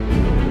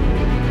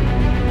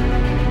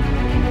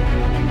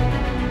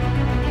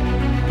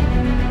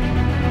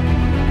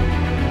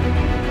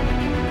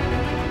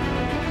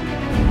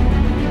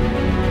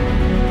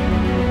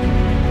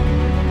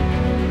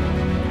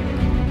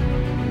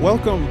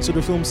Welcome to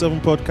the Film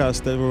 7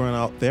 podcast, everyone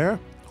out there.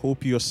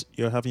 Hope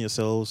you're having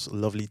yourselves a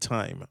lovely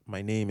time.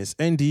 My name is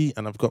Andy,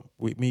 and I've got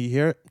with me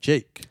here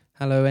Jake.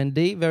 Hello,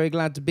 ND. Very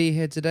glad to be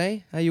here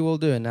today. How you all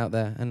doing out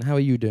there? And how are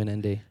you doing,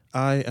 ND?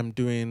 I am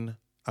doing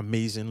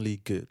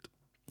amazingly good.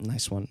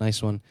 Nice one,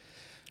 nice one.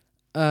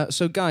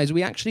 So, guys,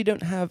 we actually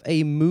don't have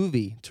a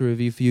movie to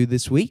review for you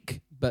this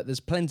week, but there's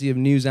plenty of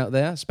news out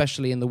there,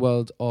 especially in the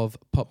world of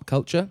pop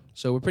culture.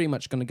 So we're pretty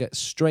much going to get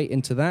straight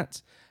into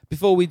that.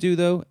 Before we do,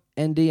 though,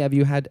 ND, have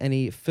you had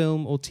any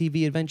film or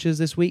TV adventures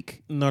this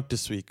week? Not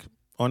this week.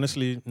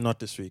 Honestly, not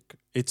this week.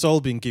 It's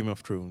all been Game of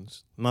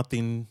Thrones.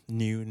 Nothing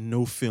new,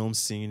 no film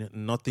seen,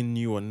 nothing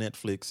new on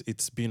Netflix.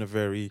 It's been a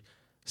very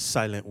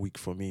silent week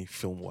for me,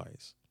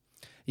 film-wise.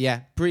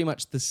 Yeah, pretty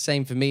much the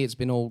same for me. It's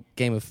been all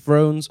Game of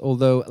Thrones,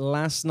 although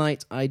last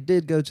night I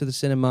did go to the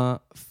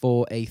cinema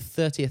for a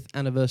 30th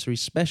anniversary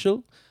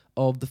special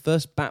of the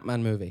first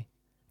Batman movie.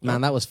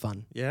 Man, that was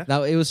fun. Yeah?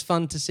 It was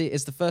fun to see.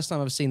 It's the first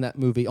time I've seen that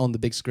movie on the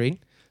big screen,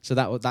 so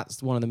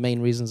that's one of the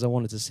main reasons I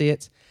wanted to see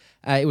it.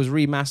 It was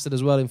remastered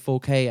as well in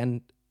 4K,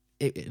 and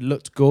it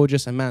looked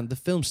gorgeous, and man, the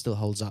film still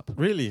holds up.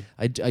 Really?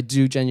 I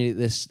do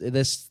genuinely,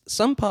 there's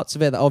some parts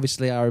of it that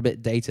obviously are a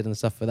bit dated and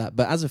stuff for that,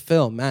 but as a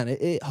film, man,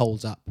 it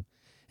holds up.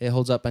 It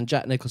holds up, and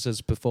Jack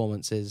Nicholson's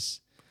performance is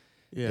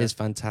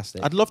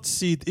fantastic. I'd love to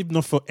see it, if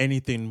not for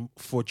anything,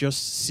 for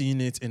just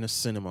seeing it in a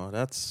cinema.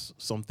 That's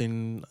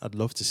something I'd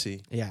love to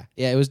see. Yeah,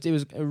 it was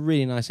a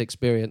really nice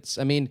experience.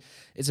 I mean,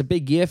 it's a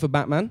big year for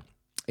Batman.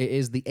 It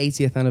is the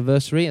 80th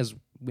anniversary. As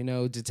we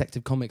know,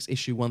 Detective Comics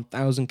issue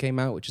 1000 came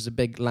out, which is a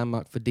big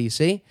landmark for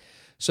DC.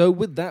 So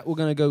with that, we're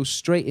going to go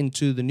straight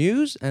into the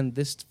news, and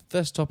this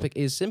first topic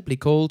is simply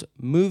called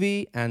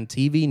Movie and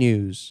TV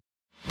News.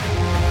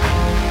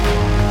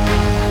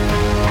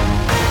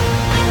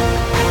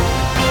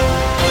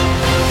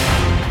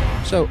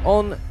 So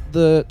on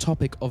the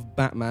topic of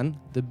Batman,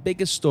 the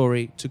biggest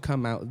story to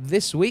come out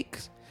this week,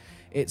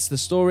 it's the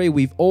story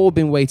we've all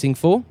been waiting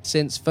for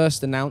since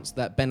first announced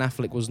that Ben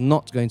Affleck was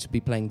not going to be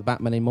playing the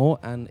Batman anymore,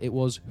 and it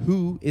was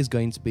who is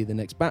going to be the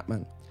next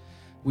Batman.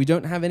 We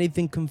don't have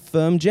anything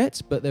confirmed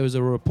yet, but there was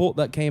a report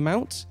that came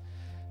out.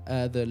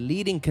 The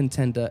leading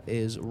contender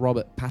is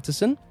Robert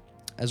Pattinson,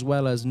 as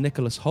well as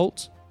Nicholas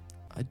Hoult.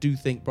 I do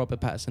think Robert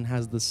Pattinson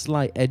has the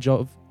slight edge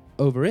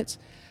over it,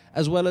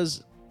 as well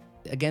as,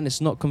 again,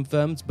 it's not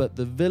confirmed, but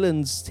the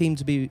villains seem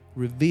to be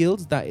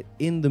revealed that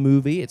in the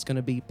movie it's going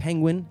to be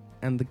Penguin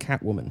and the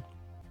Catwoman.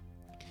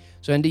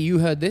 So, Andy, you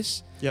heard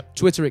this. Yep.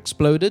 Twitter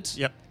exploded.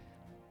 Yep.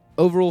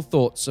 Overall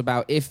thoughts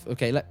about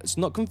it's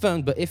not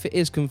confirmed, but if it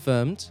is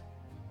confirmed,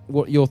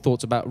 what are your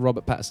thoughts about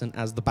Robert Pattinson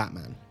as the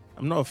Batman?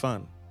 I'm not a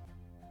fan.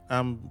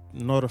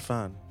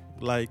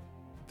 Like,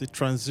 the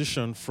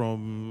transition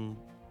from,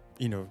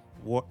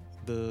 what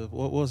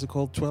was it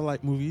called?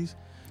 Twilight movies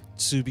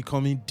to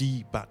becoming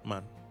the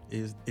Batman.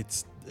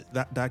 It's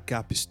that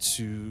gap is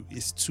too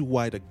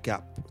wide a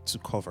gap to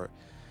cover.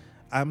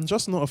 I'm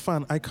just not a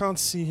fan. I can't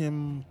see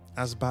him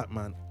as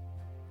Batman.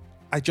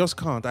 I just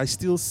can't. I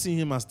still see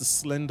him as the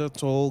slender,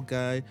 tall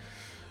guy,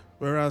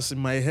 whereas in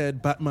my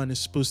head, Batman is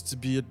supposed to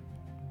be a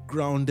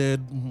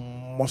grounded,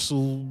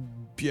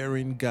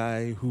 muscle-bearing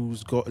guy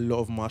who's got a lot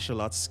of martial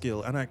arts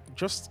skill, and I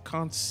just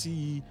can't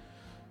see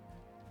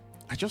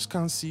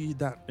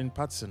that in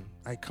Pattinson.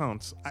 I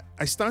can't.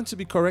 I stand to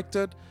be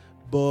corrected,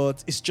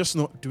 but it's just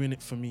not doing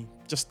it for me.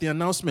 Just the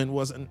announcement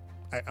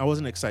I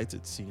wasn't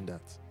excited seeing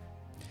that.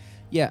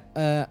 Yeah,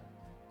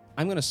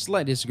 I'm going to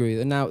slightly disagree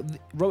with it. Now,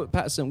 Robert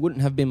Pattinson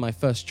wouldn't have been my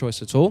first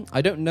choice at all.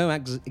 I don't know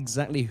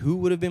exactly who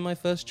would have been my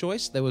first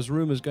choice. There was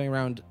rumors going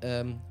around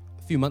a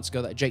few months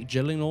ago that Jake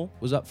Gyllenhaal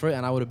was up for it,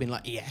 and I would have been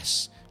like,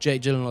 yes,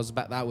 Jake Gyllenhaal's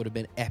back. That would have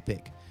been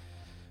epic.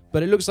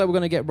 But it looks like we're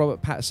going to get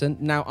Robert Pattinson.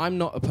 Now, I'm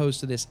not opposed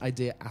to this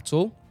idea at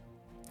all.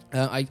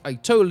 I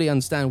totally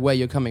understand where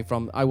you're coming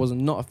from. I was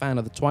not a fan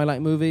of the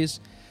Twilight movies,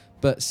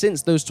 but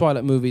since those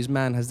Twilight movies,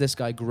 man, has this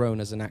guy grown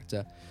as an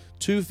actor.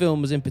 2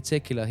 films in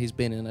particular he's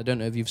been in, I don't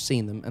know if you've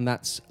seen them, and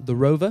that's The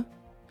Rover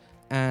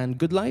and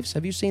Good Lives.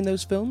 Have you seen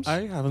those films?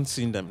 I haven't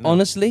seen them. No.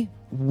 Honestly,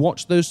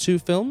 watch those 2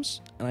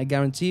 films, and I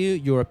guarantee you,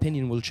 your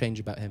opinion will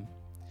change about him.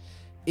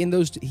 In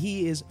those,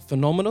 he is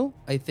phenomenal.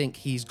 I think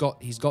he's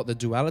got the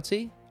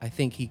duality. I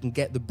think he can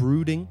get the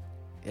brooding.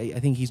 I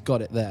think he's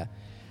got it there.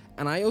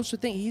 And I also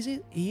think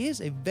he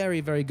is a very,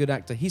 very good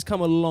actor. He's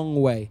come a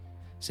long way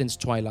since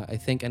Twilight, I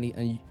think,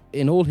 and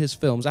in all his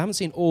films, I haven't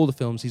seen all the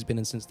films he's been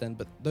in since then,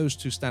 but those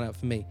 2 stand out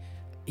for me.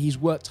 He's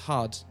worked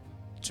hard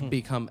to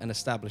become an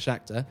established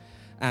actor,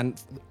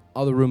 and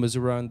other rumors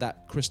around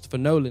that Christopher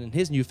Nolan in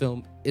his new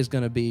film is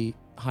going to be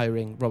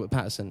hiring Robert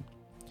Pattinson.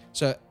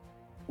 So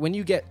when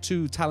you get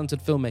 2 talented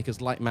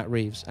filmmakers like Matt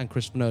Reeves and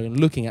Christopher Nolan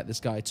looking at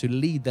this guy to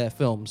lead their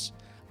films,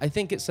 I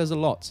think it says a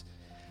lot.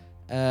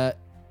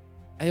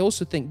 I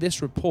also think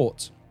this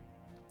report,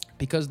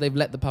 because they've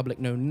let the public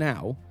know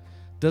now,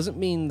 doesn't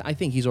mean I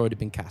think he's already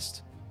been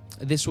cast.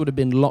 This would have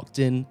been locked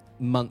in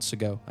months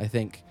ago, I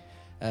think.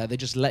 They're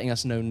just letting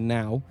us know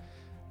now.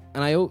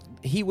 And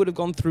he would have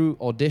gone through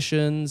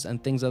auditions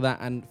and things like that.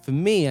 And for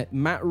me,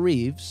 Matt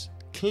Reeves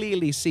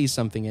clearly sees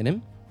something in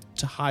him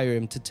to hire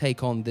him to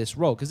take on this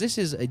role, because this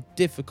is a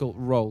difficult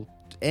role.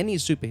 Any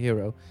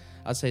superhero,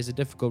 I'd say, is a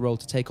difficult role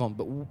to take on,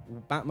 but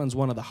Batman's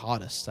one of the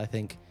hardest, I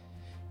think,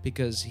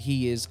 because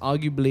he is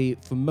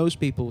arguably, for most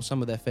people,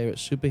 some of their favorite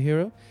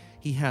superhero.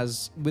 He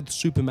has, with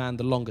Superman,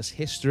 the longest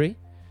history.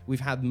 We've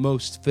had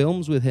most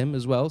films with him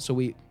as well, so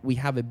we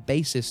have a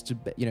basis to,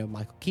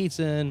 Michael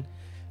Keaton,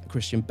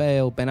 Christian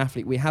Bale, Ben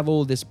Affleck. We have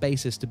all this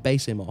basis to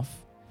base him off.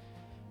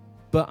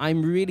 But I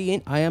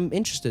am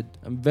interested.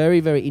 I'm very,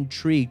 very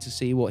intrigued to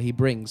see what he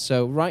brings.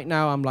 So right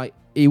now, I'm like,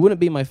 he wouldn't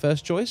be my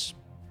first choice,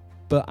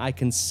 but I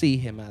can see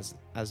him as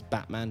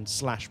Batman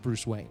 /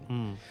 Bruce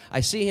Wayne.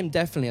 I see him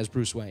definitely as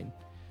Bruce Wayne.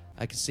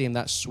 I can see him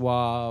that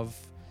suave,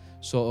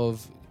 sort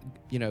of,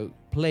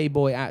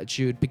 playboy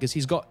attitude, because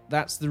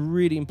that's the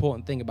really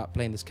important thing about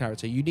playing this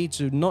character. You need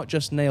to not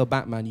just nail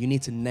Batman, you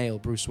need to nail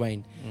Bruce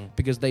Wayne,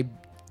 because they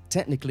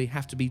technically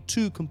have to be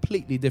two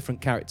completely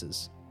different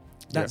characters.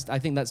 I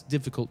think that's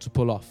difficult to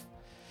pull off.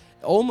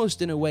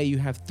 Almost in a way, you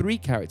have three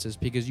characters,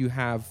 because you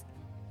have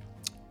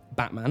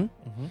Batman,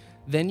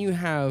 then you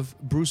have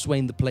Bruce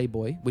Wayne the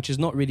playboy, which is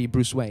not really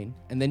Bruce Wayne,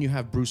 and then you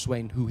have Bruce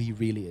Wayne who he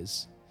really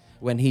is,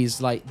 when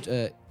he's like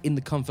in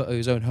the comfort of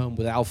his own home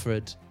with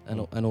Alfred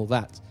and all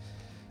that.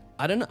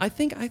 I don't know. I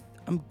think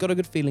I'm got a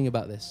good feeling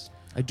about this.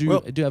 I do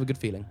have a good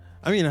feeling.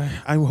 I mean,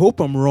 I hope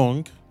I'm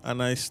wrong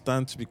and I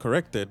stand to be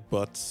corrected,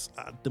 but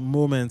at the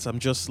moment I'm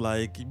just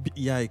like,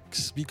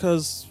 yikes,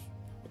 because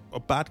a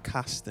bad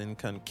casting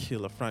can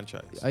kill a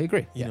franchise. I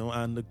agree.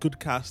 And a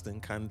good casting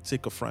can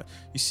take a franchise.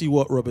 You see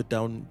what Robert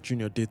Downey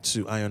Jr. did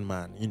to Iron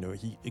Man.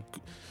 He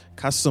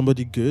cast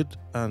somebody good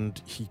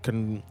and he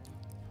can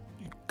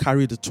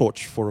carry the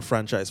torch for a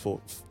franchise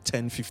for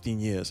 10, 15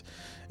 years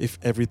if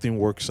everything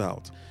works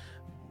out.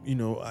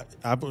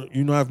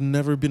 I've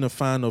never been a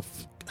fan of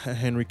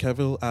Henry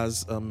Cavill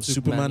as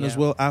Superman as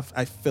well.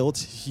 I felt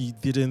he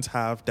didn't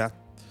have that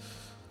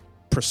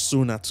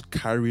persona to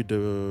carry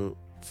the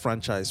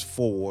franchise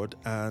forward,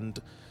 and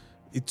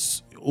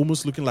it's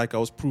almost looking like I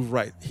was proved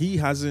right. He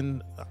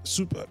hasn't,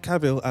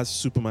 Cavill as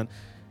Superman,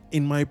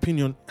 in my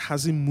opinion,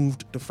 hasn't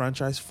moved the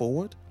franchise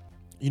forward.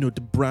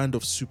 The brand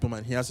of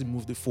Superman, he hasn't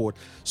moved it forward.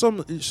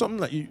 Something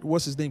like,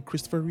 what's his name,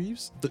 Christopher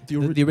Reeves?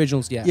 The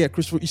originals, yeah. Yeah,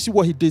 Christopher. You see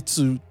what he did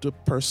to the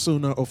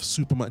persona of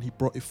Superman, he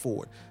brought it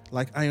forward.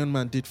 Like Iron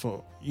Man did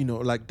for,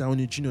 like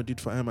Downey Jr.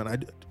 did for Iron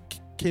Man.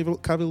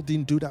 Cavill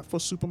didn't do that for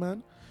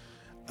Superman.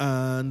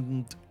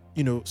 And,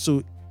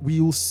 so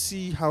we will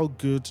see how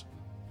good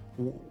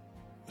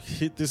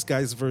hit this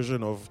guy's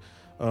version of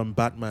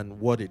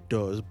Batman, what it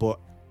does. But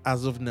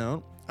as of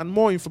now, and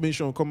more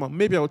information will come out.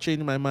 Maybe I'll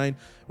change my mind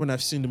when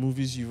I've seen the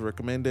movies you've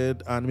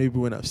recommended, and maybe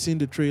when I've seen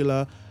the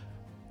trailer,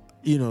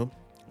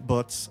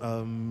 But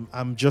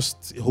I'm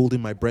just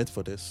holding my breath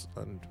for this,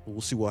 and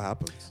we'll see what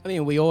happens. I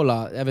mean, we all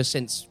are. Ever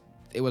since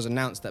it was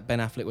announced that Ben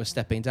Affleck was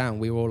stepping down,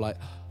 we were all like,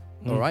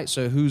 all right,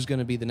 so who's going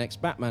to be the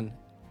next Batman?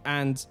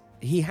 And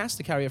he has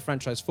to carry a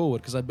franchise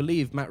forward, because I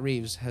believe Matt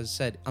Reeves has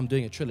said, I'm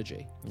doing a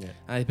trilogy. Yeah.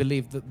 And I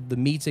believe that the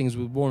meetings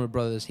with Warner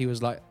Brothers, he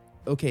was like,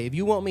 okay, if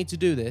you want me to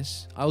do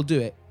this, I'll do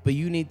it, but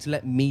you need to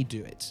let me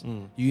do it.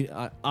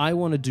 I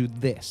want to do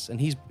this. And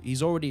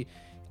he's already,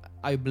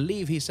 I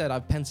believe he said,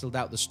 I've penciled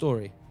out the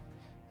story.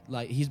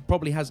 Like, he's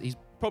probably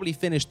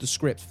finished the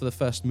script for the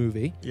first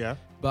movie. Yeah.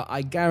 But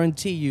I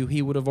guarantee you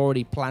he would have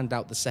already planned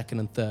out the second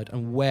and third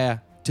and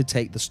where to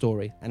take the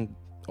story. And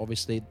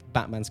obviously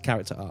Batman's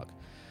character arc.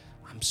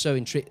 I'm so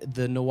intrigued.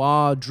 The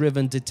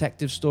noir-driven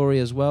detective story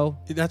as well.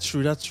 That's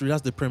true. That's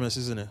the premise,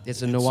 isn't it?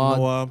 It's a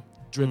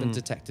noir-driven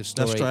detective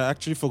story. That's true. I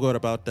actually forgot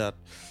about that.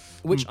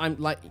 Which I'm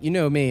like,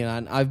 me,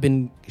 and I've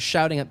been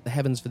shouting at the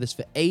heavens for this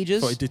for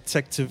ages. For a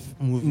detective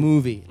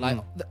movie. Like,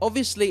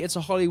 obviously, it's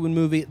a Hollywood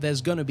movie.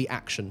 There's going to be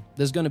action.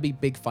 There's going to be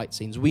big fight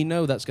scenes. We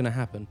know that's going to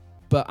happen.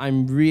 But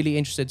I'm really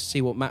interested to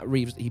see what Matt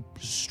Reeves, he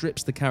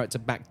strips the character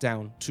back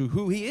down to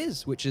who he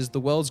is, which is the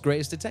world's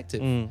greatest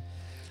detective.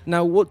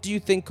 Now, what do you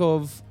think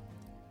of...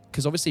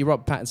 Because obviously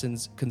Robert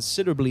Pattinson's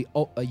considerably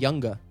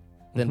younger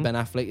than Ben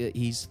Affleck.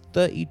 He's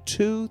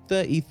 32,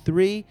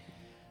 33.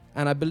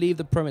 And I believe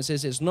the premise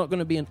is it's not going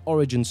to be an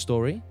origin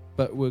story,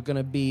 but it's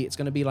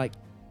going to be like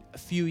a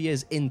few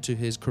years into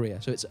his career.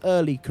 So it's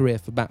early career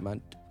for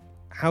Batman.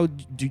 How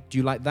do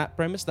you like that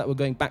premise, that we're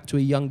going back to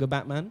a younger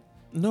Batman?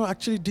 No,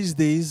 actually, these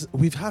days,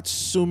 we've had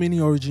so many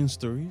origin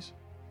stories.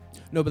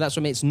 No, but that's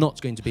what I mean. It's not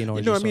going to be an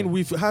origin story.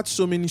 We've had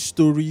so many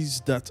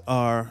stories that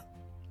are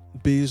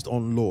based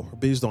on lore,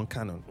 based on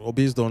canon, or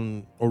based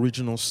on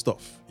original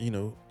stuff.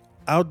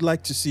 I would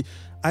like to see...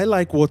 I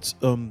like what...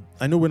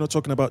 I know we're not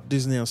talking about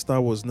Disney and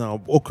Star Wars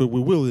now. Okay, we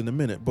will in a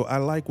minute. But I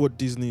like what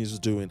Disney is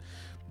doing.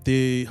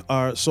 They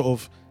are sort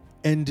of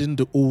ending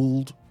the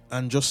old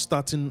and just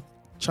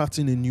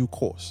charting a new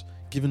course,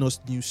 giving us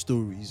new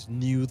stories,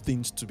 new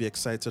things to be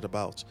excited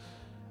about.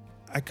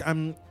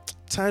 I'm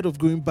tired of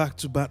going back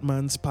to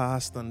Batman's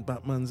past and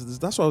Batman's...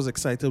 That's why I was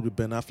excited with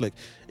Ben Affleck,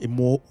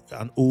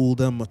 an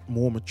older,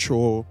 more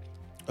mature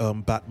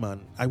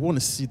Batman. I want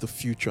to see the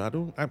future.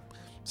 I'm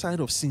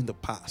tired of seeing the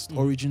past,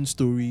 origin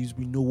stories.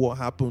 We know what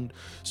happened.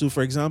 So,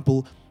 for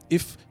example,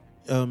 if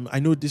I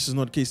know this is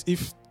not the case,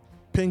 if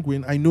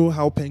Penguin, I know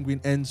how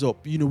Penguin ends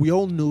up. We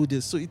all know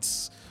this, so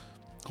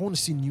I want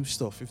to see new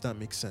stuff, if that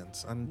makes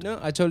sense. And No,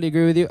 I totally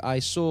agree with you. I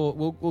saw.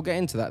 We'll get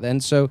into that then.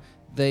 So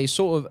they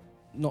sort of,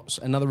 not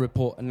another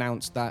report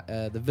announced that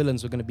the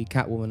villains were going to be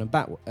Catwoman and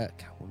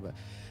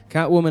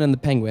Catwoman and the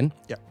Penguin.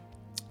 Yeah.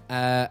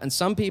 And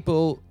some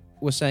people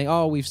were saying,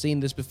 "Oh, we've seen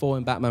this before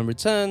in Batman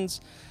Returns."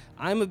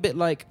 I'm a bit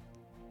like,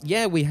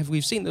 yeah,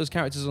 we've seen those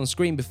characters on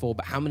screen before,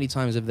 but how many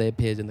times have they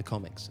appeared in the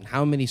comics? And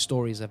how many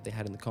stories have they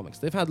had in the comics?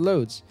 They've had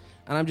loads.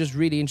 And I'm just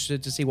really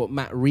interested to see what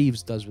Matt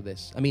Reeves does with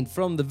this. I mean,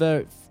 from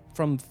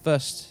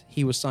first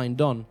he was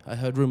signed on, I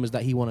heard rumors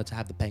that he wanted to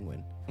have the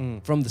Penguin.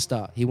 From the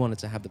start, he wanted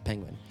to have the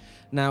Penguin.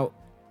 Now,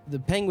 the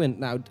Penguin,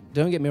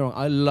 don't get me wrong,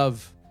 I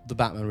love the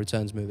Batman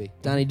Returns movie.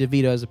 Danny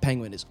DeVito as a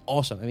Penguin is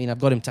awesome. I mean, I've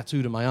got him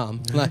tattooed on my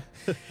arm.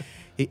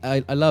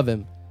 I love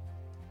him.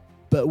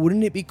 But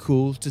wouldn't it be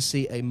cool to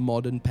see a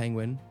modern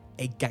Penguin,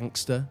 a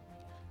gangster?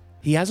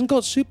 He hasn't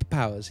got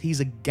superpowers.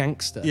 He's a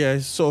gangster. yeah,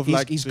 it's sort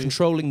of He's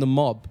controlling the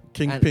mob.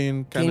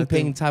 Kingpin kind of Kingpin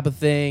thing. type of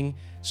thing.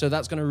 So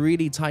that's going to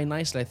really tie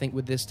nicely, I think,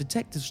 with this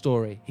detective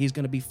story. He's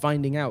going to be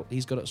finding out.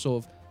 He's got to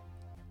sort of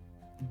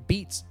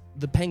beat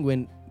the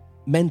Penguin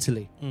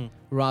mentally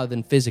rather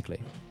than physically.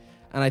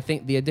 And I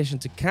think the addition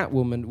to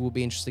Catwoman will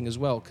be interesting as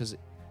well, because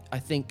I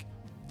think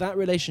that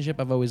relationship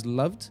I've always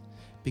loved,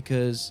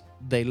 because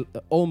they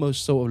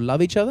almost sort of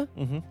love each other,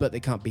 but they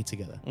can't be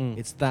together.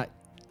 It's that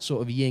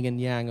sort of yin and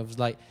yang of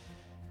like,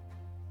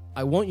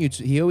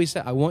 he always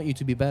said, I want you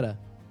to be better,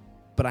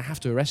 but I have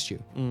to arrest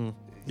you.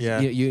 Yeah.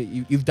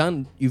 You've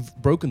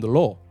broken the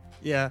law.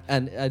 Yeah.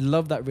 And I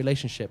love that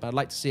relationship. I'd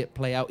like to see it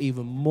play out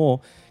even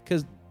more,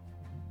 because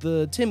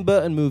the Tim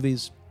Burton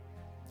movies,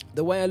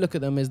 the way I look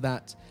at them is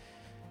that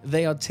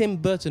they are Tim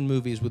Burton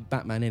movies with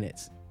Batman in it.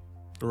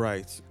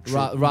 Right.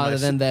 Rather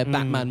than their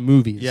Batman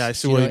movies. Yeah, I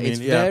see what you mean. It's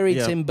Yeah, very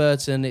yeah. Tim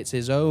Burton. It's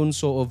his own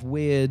sort of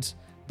weird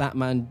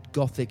Batman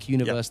gothic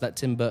universe that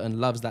Tim Burton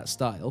loves that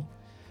style.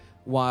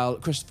 While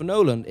Christopher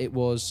Nolan, it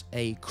was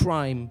a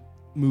crime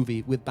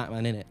movie with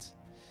Batman in it.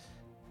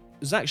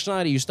 Zack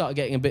Snyder, you start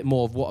getting a bit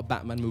more of what a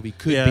Batman movie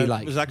could be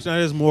like. Zack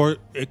Snyder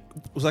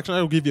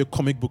will give you a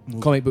comic book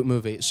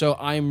movie. So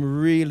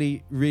I'm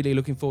really, really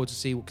looking forward to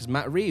see, because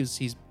Matt Reeves,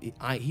 he's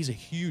a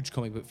huge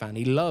comic book fan.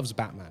 He loves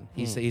Batman.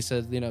 He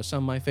says, some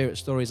of my favorite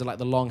stories are like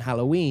The Long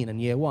Halloween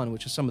and Year One,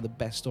 which are some of the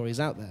best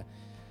stories out there.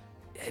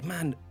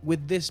 Man,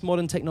 with this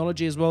modern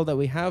technology as well that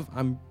we have,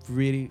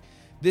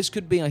 this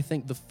could be, I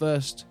think, the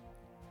first,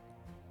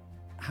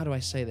 how do I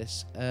say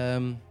this?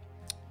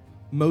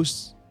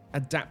 Most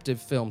adaptive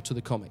film to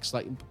the comics,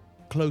 like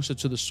closer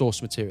to the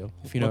source material,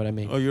 if you know what I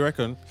mean. Oh, you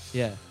reckon?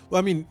 Yeah. Well,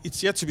 I mean,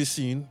 it's yet to be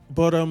seen,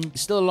 but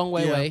It's still a long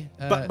way away.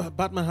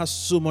 Batman has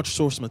so much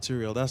source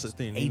material. That's the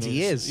thing. 80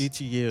 years.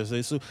 80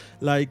 years. So,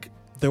 like,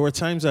 there were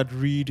times I'd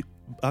read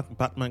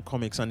Batman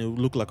comics and it would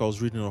look like I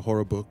was reading a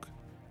horror book.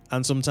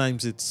 And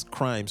sometimes it's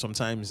crime,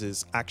 sometimes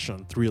it's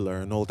action, thriller,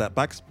 and all that.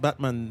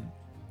 Batman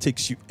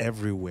takes you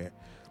everywhere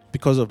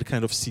because of the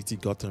kind of city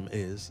Gotham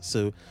is.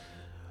 So,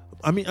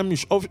 I mean,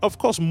 of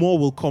course, more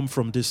will come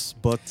from this,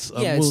 but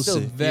yeah, we'll it's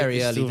still see.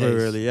 very early still days.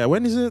 Very early. Yeah.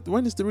 When is it?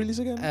 When is the release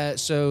again?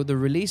 So the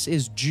release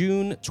is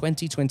June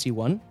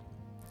 2021,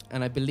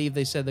 and I believe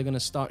they said they're going to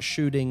start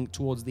shooting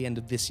towards the end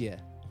of this year.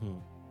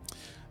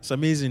 It's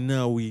amazing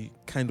now we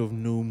kind of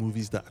know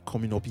movies that are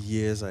coming up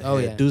years ahead. Oh,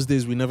 yeah. Those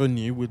days we never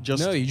knew. We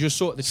just You just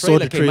saw the saw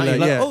trailer. the Came out, trailer, you're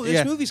like, yeah, oh, this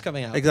yeah. movie's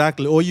coming out.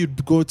 Exactly. Or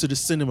you'd go to the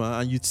cinema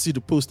and you'd see the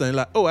poster and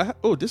like,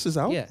 oh, this is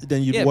out. Yeah.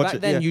 Then you'd watch back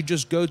it. then yeah. you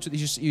just go to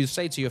you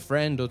say to your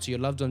friend or to your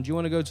loved one, do you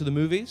want to go to the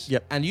movies?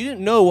 Yep. And you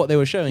didn't know what they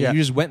were showing. Yeah. You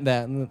just went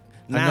there. And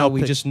now now we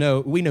pick- just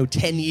know. We know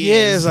 10 years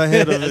Years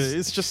ahead of it.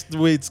 It's just the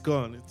way it's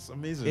gone. It's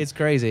amazing. It's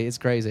crazy. It's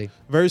crazy.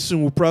 Very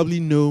soon we'll probably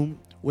know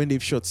when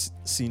they've shot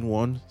scene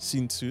 1,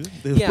 scene 2.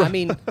 Yeah, I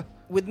mean,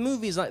 with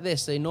movies like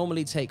this, they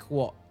normally take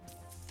what?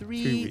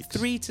 3 weeks.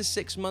 3 to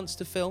 6 months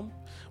to film.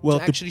 Well,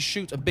 to actually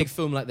shoot a big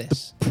film like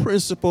this.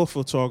 principal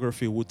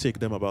photography will take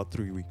them about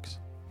 3 weeks.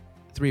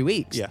 3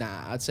 weeks? Yeah.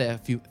 Nah, I'd say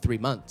 3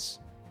 months.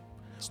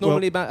 It's Well-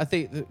 normally about, I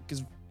think,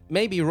 because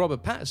maybe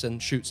Robert Pattinson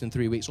shoots in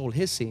 3 weeks all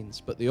his scenes,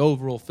 but the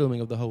overall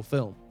filming of the whole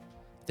film,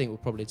 I think will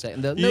probably take.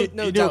 And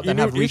no doubt they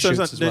have reshoots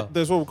as well.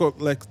 There's what we call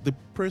like the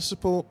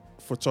principal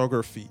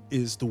photography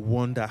is the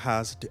one that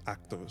has the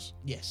actors.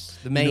 Yes,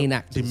 the main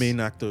actors. The main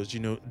actors.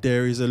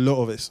 There is a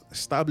lot of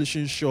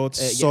establishing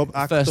shots, sub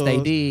actors.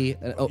 First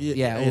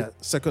AD.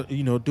 Second,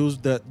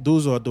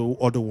 those are the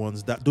other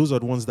ones those are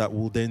the ones that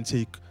will then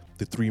take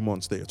the 3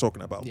 months that you're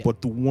talking about. Yeah.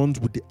 But the ones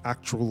with the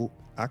actual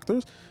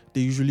actors,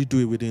 they usually do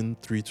it within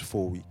 3 to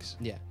 4 weeks.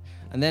 Yeah.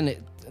 And then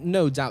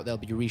no doubt there'll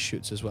be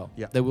reshoots as well.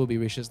 Yeah. There will be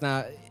reshoots.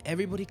 Now,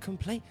 everybody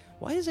complain.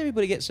 Why does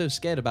everybody get so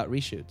scared about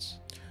reshoots?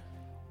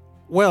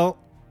 Well,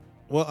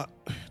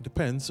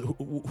 depends.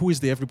 Who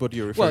is the everybody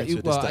you're referring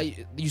to this time?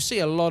 You see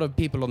a lot of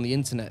people on the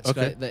internet.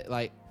 Okay. That,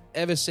 like,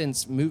 ever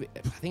since I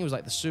think it was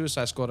like the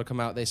Suicide Squad had come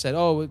out, they said,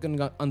 oh, we're going to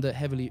go under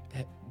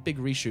big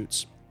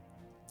reshoots.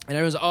 And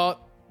everyone's like, oh,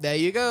 there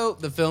you go.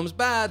 The film's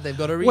bad. They've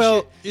got to reshoot.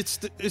 Well, it's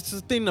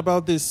the thing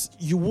about this.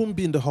 You won't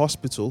be in the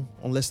hospital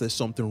unless there's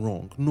something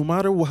wrong. No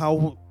matter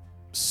how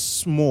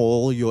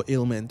small your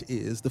ailment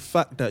is, the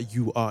fact that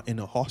you are in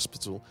a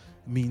hospital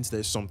means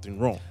there's something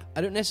wrong.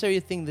 I don't necessarily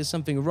think there's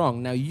something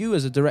wrong. Now, you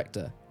as a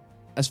director,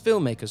 as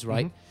filmmakers,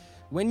 right?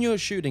 When you're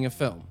shooting a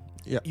film,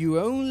 Yeah. you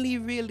only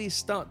really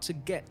start to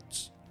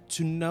get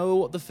to know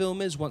what the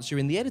film is once you're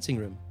in the editing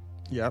room.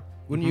 Yeah.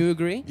 Wouldn't you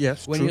agree?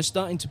 Yes, When true. you're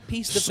starting to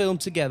piece the film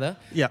together,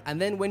 Yeah. and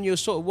then when you're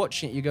sort of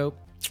watching it, you go,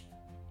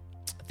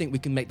 I think we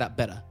can make that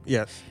better.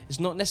 Yes. It's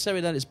not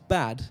necessarily that it's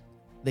bad,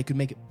 they could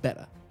make it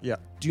better. Yeah.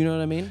 Do you know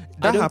what I mean?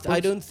 That I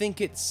happens. don't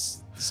think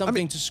it's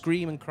something to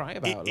scream and cry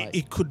about.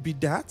 It could be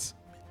that.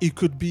 It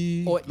could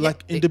be Or, yeah,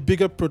 like in the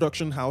bigger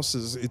production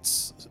houses,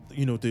 it's,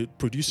 the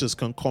producers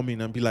can come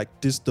in and be like,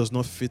 this does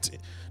not fit.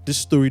 This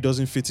story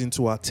doesn't fit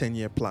into our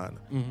 10-year plan.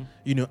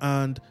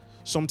 And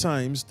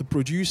sometimes the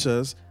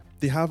producers,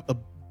 they have a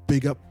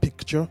bigger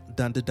picture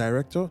than the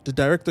director. The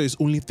director is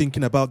only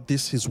thinking about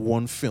his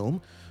one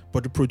film,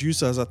 but the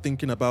producers are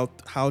thinking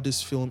about how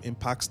this film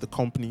impacts the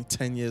company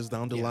 10 years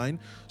down the line.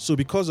 So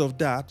because of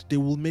that, they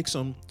will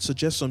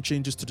suggest some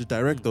changes to the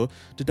director.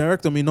 The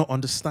director may not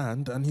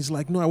understand, and he's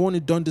like, no, I want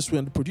it done this way.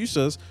 And the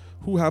producers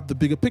who have the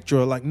bigger picture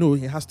are like, no,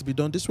 it has to be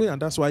done this way.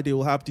 And that's why they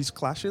will have these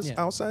clashes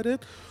outside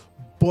it.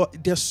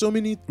 But there's so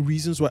many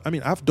reasons why. I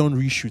mean, I've done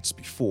reshoots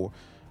before.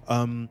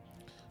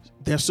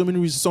 There are so many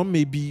reasons. Some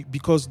may be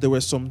because there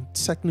were some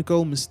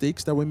technical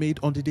mistakes that were made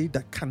on the day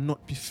that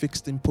cannot be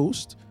fixed in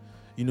post.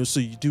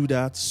 So you do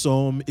that.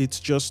 Some, it's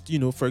just,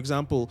 for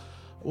example,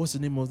 what's the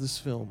name of this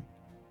film?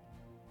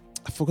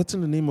 I've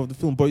forgotten the name of the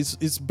film, but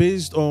it's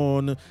based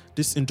on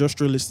this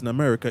industrialist in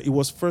America. It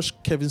was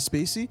first Kevin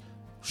Spacey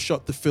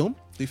shot the film.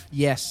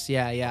 Yes,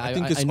 yeah. I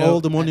think it's know.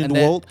 All the Money in And the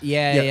then- World.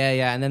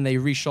 Yeah. And then they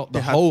reshot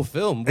the whole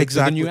film with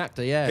the new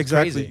actor. Yeah, it's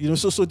exactly. crazy.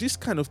 So these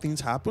kind of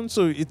things happen.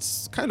 So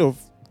it's kind of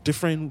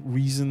different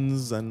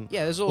reasons and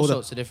Yeah, there's all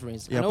sorts of different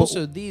reasons. Yeah, and but-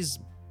 also these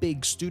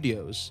big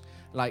studios,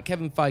 like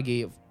Kevin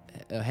Feige,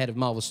 head of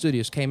Marvel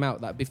Studios, came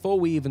out that before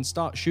we even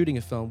start shooting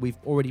a film, we've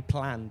already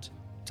planned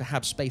to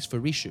have space for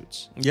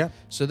reshoots. Yeah.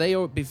 So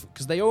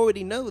because they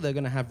already know they're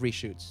going to have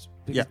reshoots.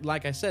 Because, Yeah.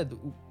 like I said,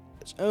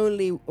 it's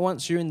only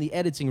once you're in the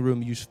editing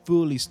room you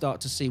fully start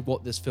to see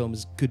what this film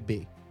could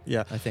be.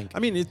 Yeah. I think. I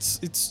mean, it's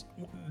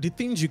the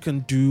things you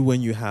can do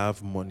when you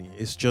have money.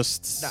 It's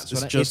just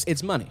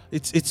It's money.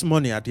 It's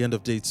money at the end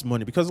of the day. It's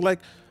money because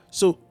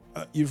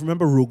you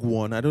remember Rogue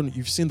One? I don't know.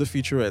 You've seen the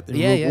featurette in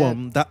Rogue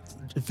One. That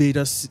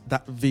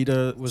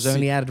Vader Was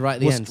only added right at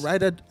the end.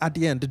 Right at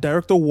the end. The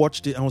director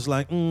watched it and was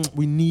like,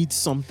 "We need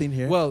something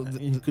here." Well, And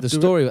he could the do it.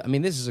 story. I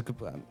mean, this is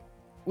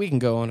we can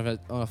go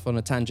off on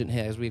a tangent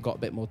here as we've got a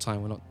bit more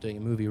time. We're not doing a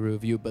movie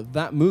review, but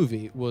that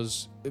movie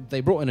they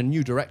brought in a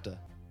new director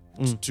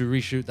to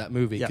reshoot that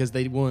movie because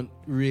they weren't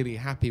really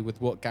happy with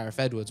what Gareth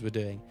Edwards were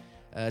doing.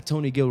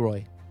 Tony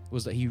Gilroy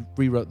he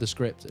rewrote the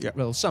script. Yeah.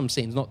 Well, some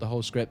scenes, not the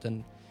whole script,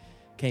 and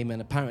came in.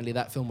 Apparently,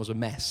 that film was a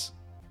mess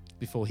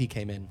before he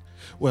came in.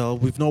 Well,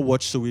 we've not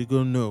watched, so we're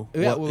gonna know.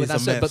 What is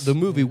that's a it. mess. But the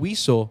movie we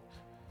saw,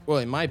 well,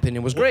 in my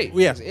opinion, was great.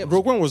 Yeah, It was-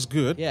 Rogue One was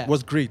good. Yeah.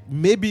 Was great.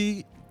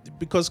 Maybe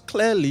because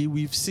clearly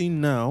we've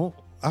seen now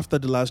after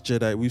The Last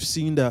Jedi, we've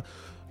seen that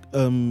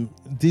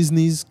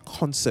Disney's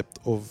concept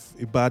of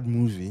a bad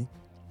movie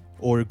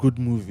or a good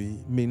movie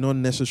may not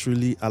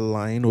necessarily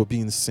align or be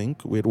in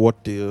sync with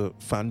what the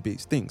fan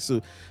base thinks.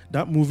 So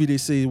that movie they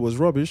say was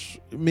rubbish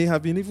may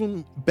have been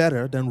even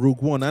better than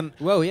Rogue One. And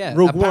Well, yeah.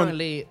 Rogue One-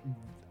 apparently,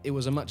 it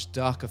was a much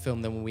darker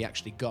film than what we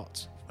actually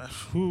got.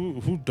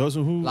 who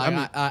doesn't? Who? Like I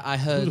mean, I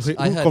heard who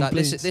that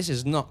complains? this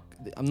is not.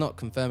 I'm not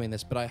confirming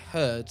this, but I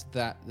heard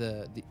that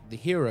the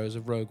heroes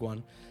of Rogue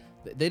One,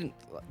 they didn't.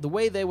 The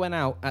way they went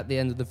out at the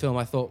end of the film,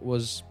 I thought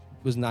was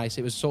nice.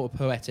 It was sort of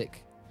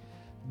poetic,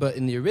 but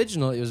in the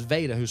original, it was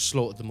Vader who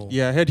slaughtered them all.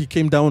 yeah, I heard he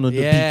came down on the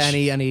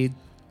beach.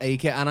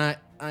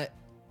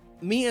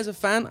 Me as a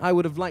fan, I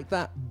would have liked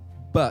that,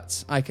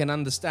 but I can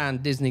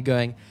understand Disney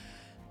going,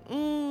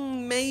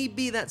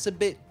 maybe that's a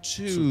bit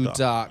too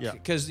dark, yeah.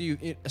 because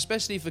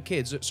especially for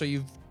kids. So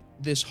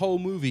this whole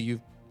movie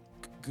you've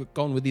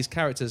gone with these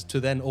characters to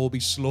then all be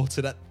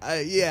slaughtered.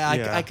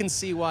 I can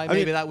see why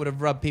maybe that would have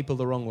rubbed people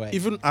the wrong way.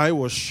 Even I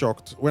was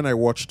shocked when I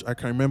watched. I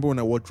can remember when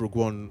I watched Rogue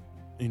One,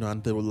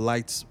 and the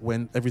lights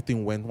when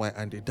everything went white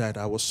and they died.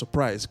 I was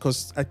surprised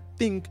because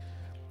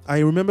I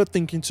remember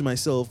thinking to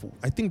myself,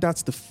 I think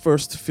that's the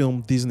first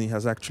film Disney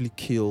has actually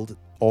killed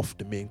off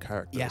the main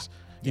characters.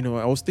 Yeah.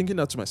 I was thinking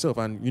that to myself,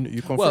 and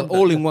you confirmed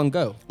all that, in one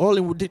go.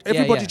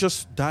 Everybody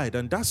just died,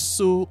 and that's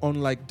so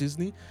unlike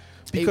Disney.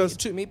 Because it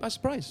took me by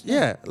surprise.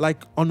 Yeah,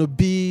 like on a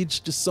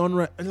beach, the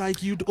sunrise.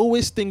 Like you'd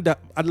always think that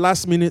at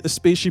last minute a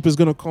spaceship is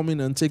gonna come in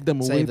and take them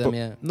away, but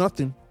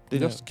nothing. They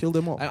just kill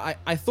them all.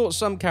 I thought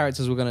some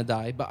characters were going to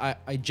die, but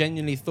I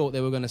genuinely thought they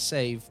were going to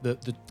save the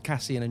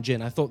Cassian and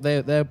Jyn. I thought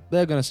they're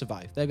going to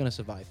survive. They're going to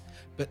survive,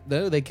 but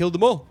no, they killed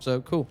them all. So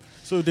cool.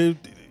 So they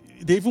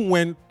even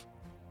went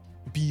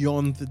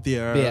beyond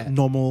their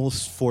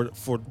normals for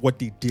what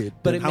they did.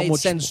 But it made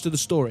sense to the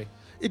story.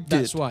 It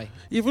did. That's why.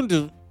 Even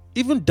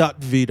even Darth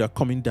Vader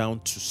coming down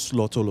to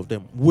slaughter all of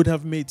them would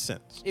have made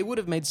sense. It would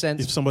have made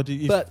sense.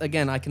 If but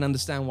again, I can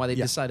understand why they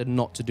decided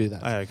not to do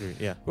that. I agree,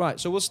 yeah. Right,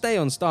 so we'll stay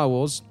on Star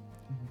Wars.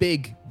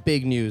 Big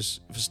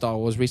news for Star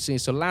Wars recently.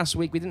 So last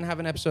week, we didn't have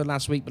an episode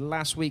last week, but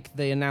last week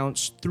they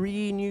announced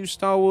 3 new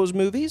Star Wars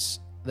movies.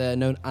 They're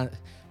no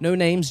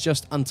names,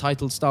 just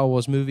untitled Star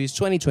Wars movies.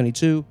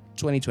 2022,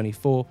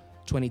 2024,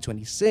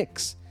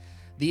 2026.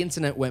 The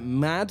internet went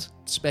mad,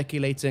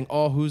 speculating,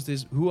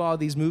 who are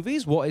these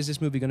movies? What is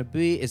this movie going to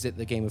be? Is it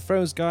the Game of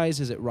Thrones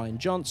guys? Is it Rian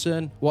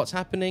Johnson? What's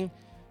happening?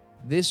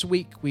 This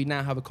week, we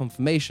now have a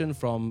confirmation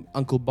from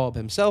Uncle Bob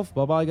himself,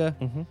 Bob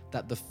Iger,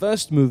 that the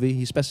first movie,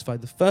 he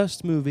specified the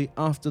first movie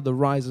after The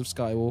Rise of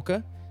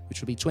Skywalker, which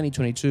will be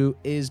 2022,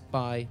 is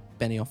by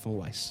Benioff and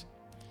Weiss.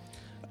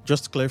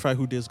 Just to clarify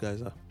who these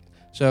guys are.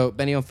 So,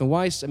 Benioff and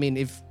Weiss, I mean,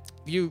 if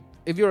you're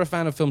a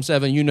fan of Film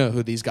 7, you know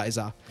who these guys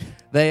are.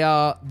 They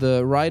are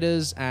the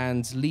writers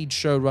and lead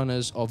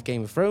showrunners of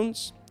Game of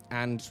Thrones.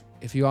 And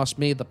if you ask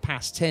me, the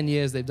past 10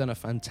 years, they've done a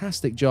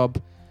fantastic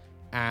job.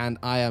 And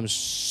I am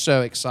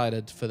so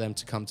excited for them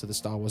to come to the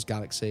Star Wars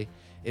galaxy.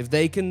 If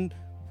they can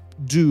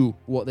do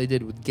what they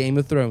did with Game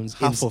of Thrones.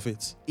 Half of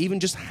it. Even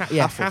just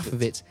half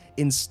of it.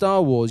 In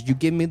Star Wars, you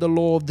give me the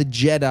lore of the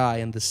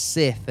Jedi and the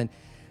Sith. And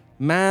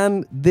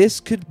man, this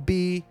could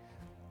be...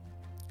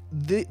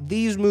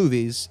 these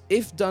movies,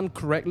 if done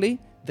correctly,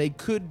 they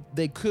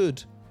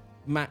could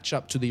match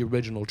up to the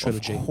original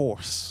trilogy. Of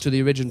course. To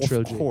the original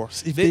trilogy. Of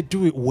course. If they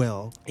do it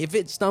well. If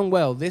it's done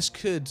well, this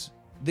could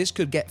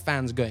get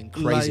fans going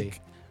crazy.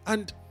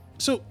 And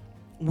so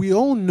we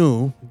all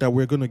know that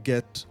we're going to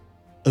get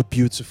a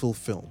beautiful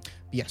film.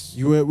 Yes.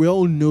 We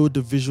all know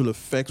the visual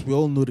effects. We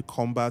all know the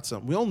combats.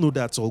 And we all know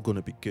that's all going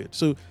to be good.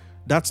 So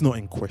that's not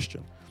in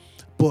question.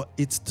 But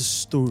it's the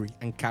story.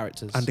 And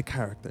characters. And the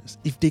characters.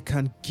 If they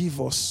can give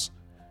us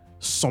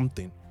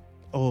something,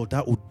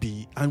 that would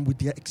be... And with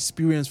their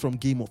experience from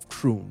Game of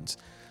Thrones.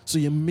 So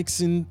you're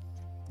mixing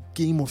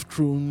Game of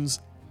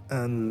Thrones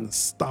and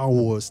Star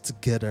Wars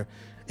together.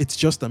 It's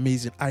just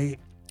amazing.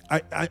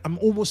 I'm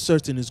almost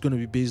certain it's going to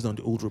be based on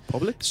the Old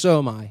Republic. So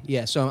am I.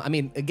 Yeah. So, I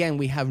mean, again,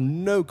 we have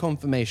no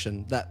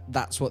confirmation that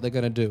that's what they're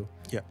going to do.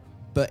 Yeah.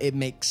 But it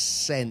makes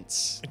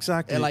sense.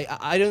 Exactly. Like,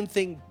 I don't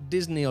think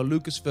Disney or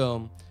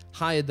Lucasfilm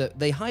hired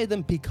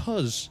them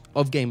because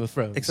of Game of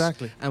Thrones.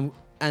 Exactly.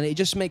 And it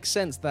just makes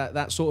sense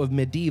that sort of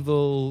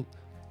medieval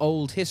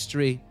old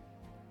history,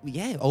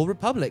 Old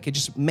Republic, it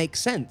just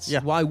makes sense. Yeah.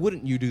 Why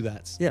wouldn't you do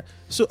that? Yeah.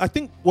 So I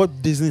think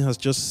what Disney has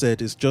just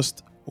said is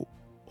just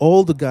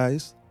all the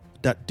guys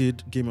that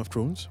did Game of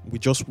Thrones,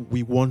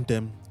 we want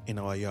them in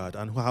our yard.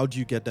 And how do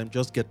you get them?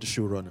 Just get the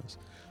showrunners.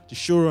 The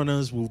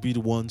showrunners will be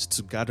the ones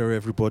to gather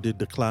everybody,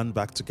 the clan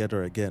back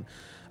together again.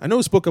 I know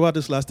we spoke about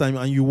this last time,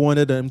 and you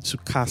wanted them to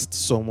cast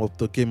some of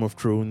the Game of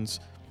Thrones.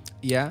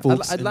 Yeah,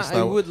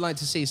 I would like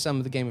to see some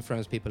of the Game of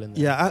Thrones people in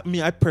there.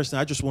 Yeah, I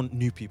personally just want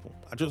new people.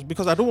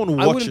 Because I don't want to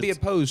watch it. I wouldn't be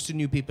opposed to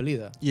new people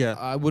either. Yeah.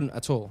 I wouldn't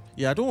at all.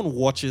 Yeah, I don't want to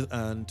watch it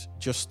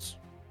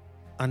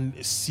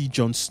and see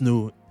Jon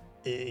Snow,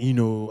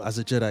 as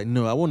a Jedi.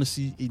 No, I want to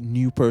see a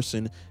new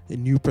person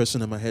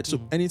in my head.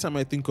 So anytime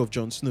I think of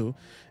Jon Snow,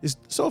 it's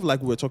sort of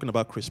like we were talking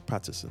about Chris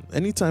Patterson.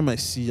 Anytime I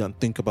see and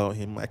think about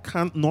him, I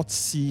can't not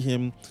see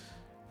him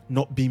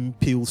not being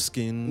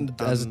pale-skinned.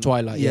 As a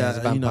Twilight, as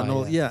a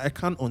vampire. I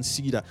can't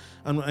unsee that.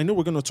 And I know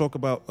we're going to talk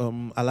about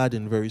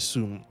Aladdin very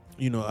soon,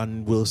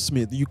 and Will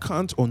Smith. You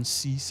can't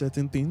unsee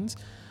certain things.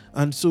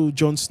 And so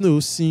Jon Snow,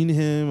 seeing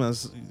him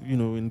as,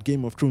 in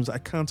Game of Thrones, I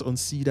can't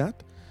unsee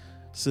that.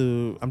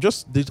 So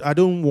I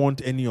don't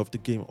want any of the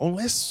game,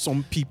 unless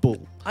some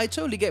people... I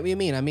totally get what you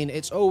mean. I mean,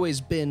 it's always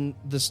been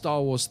the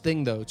Star Wars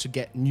thing, though, to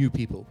get new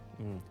people.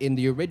 In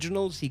the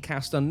originals, he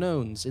cast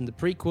unknowns. In the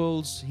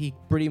prequels, he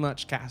pretty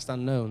much cast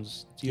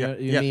unknowns. Do you know what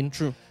I mean?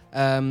 True.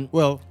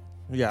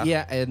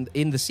 Yeah, and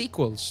in the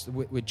sequels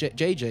with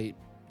JJ,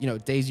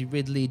 Daisy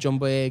Ridley, John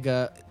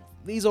Boyega,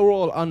 these are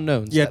all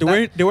unknowns. Yeah,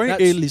 they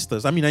weren't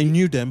A-listers. I mean, I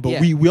knew them, but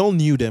we all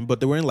knew them,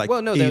 but they weren't like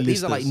A-listers.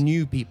 These are like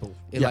new people.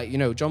 Like,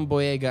 John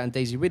Boyega and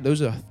Daisy Ridley,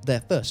 those are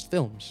their first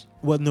films.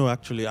 Well, no,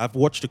 actually, I've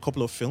watched a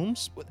couple of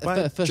films.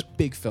 First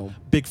big film.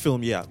 Big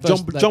film, yeah.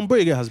 John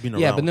Boyega has been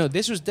around. Yeah, but no,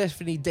 this was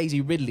definitely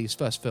Daisy Ridley's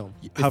first film.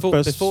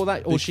 Before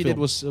that, all she did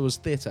was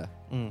theatre.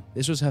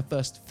 This was her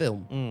first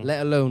film,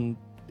 let alone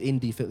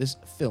indie film. This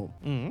film.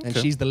 And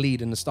she's the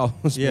lead in the Star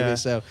Wars movie,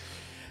 so...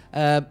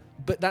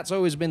 but that's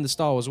always been the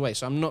Star Wars way,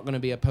 so I'm not going to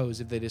be opposed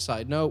if they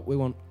decide, no, we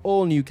want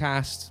all new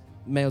cast,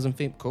 males and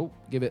females. Cool,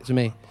 give it to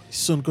me.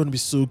 It's going to be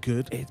so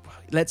good.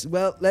 Let's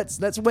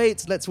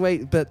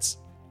wait. But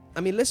I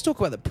mean, let's talk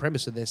about the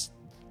premise of this.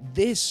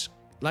 This,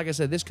 like I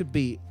said, this could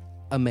be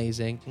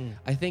amazing.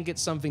 I think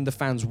it's something the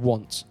fans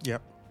want.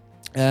 Yep.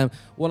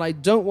 What I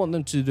don't want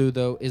them to do,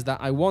 though, is that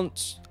I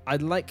want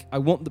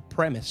the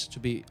premise to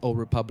be Old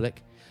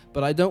Republic.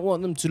 But I don't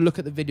want them to look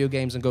at the video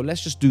games and go,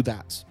 let's just do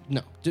that.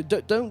 No,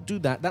 don't do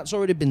that. That's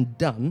already been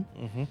done.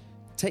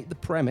 Take the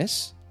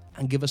premise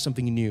and give us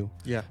something new.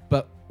 Yeah.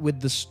 But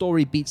with the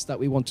story beats that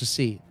we want to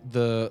see,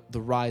 the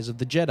rise of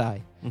the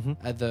Jedi,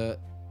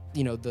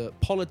 the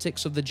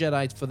politics of the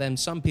Jedi for them.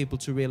 Some people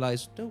to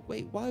realize, no,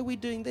 wait, why are we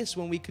doing this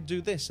when we could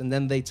do this? And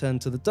then they turn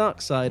to the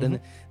dark side, and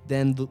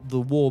then the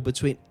war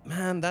between.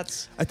 Man,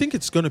 that's. I think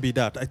it's going to be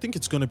that. I think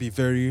it's going to be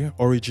very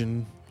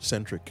origin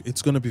centric.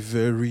 It's going to be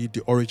very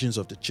the origins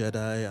of the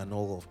Jedi and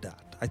all of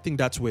that. I think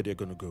that's where they're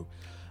going to go,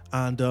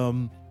 and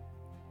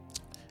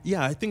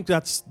I think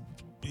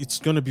it's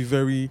going to be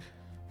very.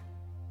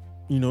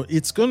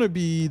 It's going to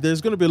be.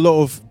 There's going to be a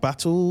lot of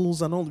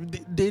battles and all.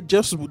 They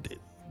just.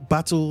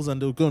 Battles, and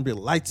there are going to be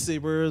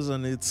lightsabers,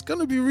 and it's going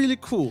to be really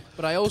cool.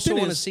 But I also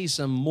want to see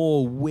some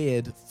more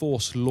weird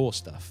Force lore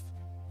stuff.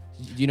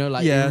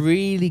 Yeah.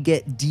 Really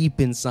get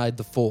deep inside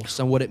the Force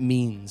and what it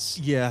means.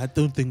 Yeah, I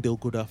don't think they'll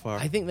go that far.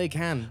 I think they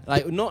can.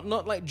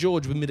 Not like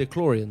George with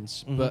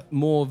midichlorians, but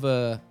more of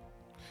an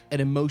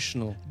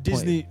emotional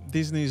point.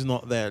 Disney's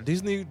not there.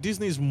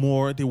 Disney's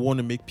more, they want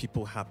to make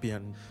people happy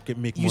and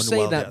make money. You say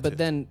while that, but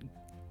then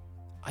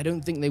I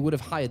don't think they would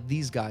have hired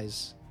these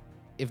guys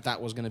if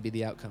that was going to be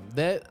the outcome.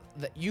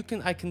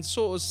 I can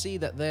sort of see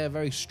that they're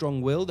very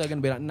strong-willed. They're going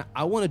to be like, nah,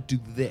 I want to do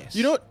this.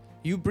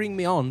 You bring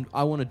me on,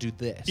 I want to do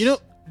this. The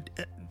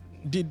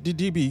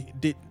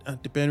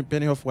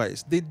Benioff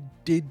Weiss, they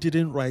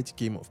didn't write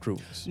Game of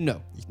Thrones.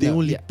 No. They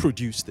only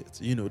produced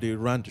it. They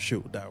ran the show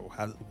that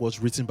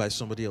was written by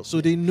somebody else. So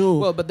they know.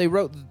 Well, but they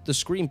wrote the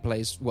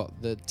screenplays,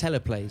 the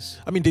teleplays.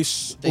 I mean, they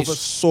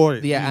oversaw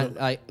it. Yeah,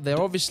 and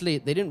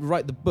they didn't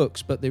write the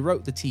books, but they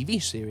wrote the TV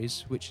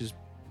series, which is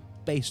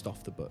based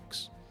off the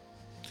books.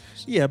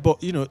 Yeah,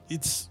 but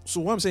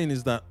so what I'm saying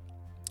is that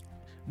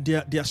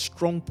their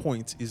strong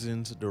point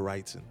isn't the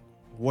writing.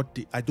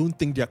 I don't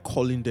think they're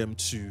calling them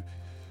to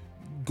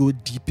go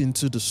deep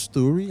into the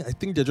story. I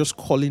think they're just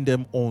calling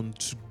them on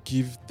to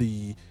give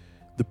the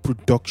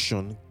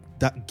production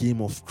that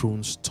Game of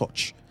Thrones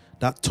touch,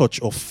 that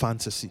touch of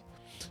fantasy.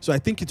 So I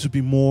think it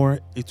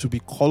will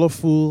be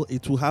colorful,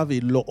 it will have a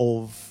lot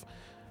of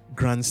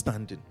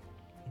grandstanding.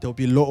 There'll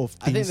be a lot of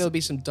things. I think there'll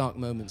be some dark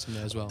moments in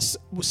there as well.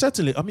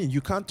 Certainly. I mean, you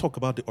can't talk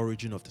about the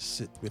origin of the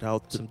Sith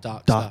without some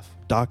stuff.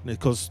 Darkness,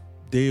 because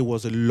there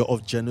was a lot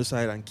of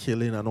genocide and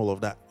killing and all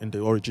of that in the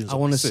origins. I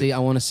want to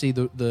see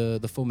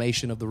the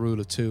formation of the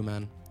ruler too,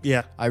 man.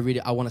 Yeah. I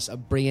want to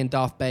bring in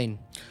Darth Bane.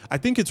 I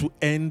think it will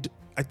end.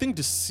 I think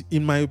this,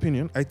 in my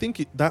opinion,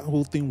 that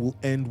whole thing will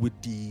end with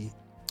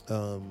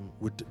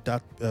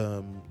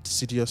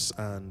Sidious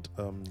and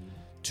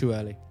too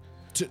early.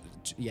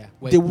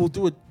 Wait. They will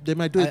do it. They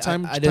might do a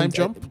time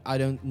jump. I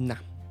don't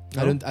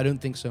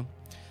think so.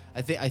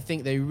 I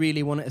think they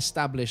really want to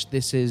establish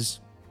this is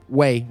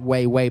way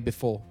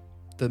before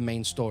the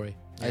main story.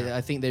 Yeah.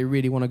 I think they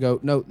really want to go.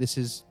 No,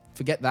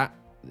 forget that.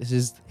 This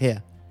is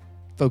here.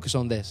 Focus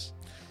on this.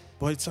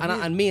 But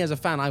and me as a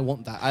fan, I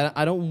want that.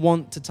 I don't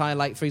want to tie,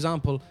 like, for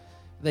example,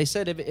 they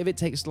said if it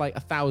takes like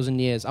 1,000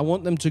 years, I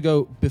want them to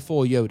go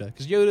before Yoda,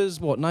 because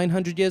Yoda's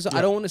 900 years. Yeah.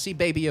 I don't want to see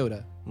Baby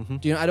Yoda.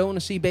 Mm-hmm. I don't want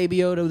to see Baby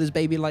Yoda with his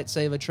baby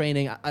lightsaber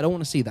training. I don't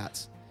want to see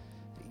that.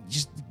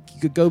 Just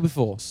go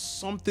before.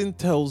 Something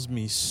tells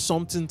me,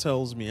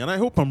 and I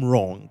hope I'm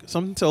wrong.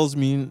 Something tells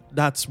me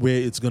that's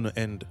where it's going to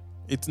end.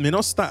 It may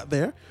not start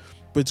there,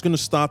 but it's going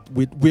to start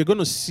with, we're going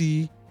to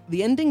see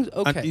the ending's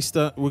okay.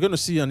 We're going to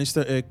see an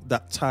Easter egg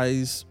that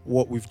ties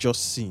what we've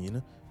just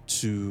seen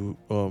to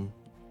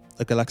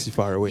a galaxy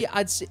far away. Yeah,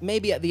 I'd say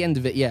maybe at the end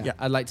of it. Yeah.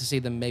 I'd like to see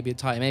them maybe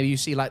tie. Maybe you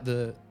see like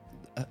the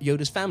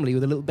Yoda's family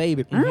with a little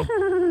baby.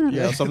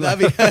 Yeah, something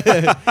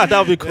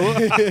that'd be cool.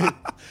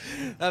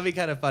 That'd be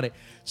kind of funny.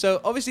 So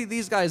obviously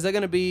these guys, they're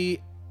going to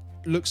be,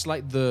 looks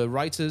like the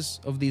writers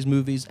of these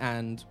movies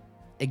and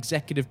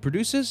executive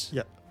producers.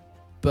 Yeah.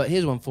 But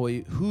here's one for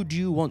you. Who do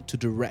you want to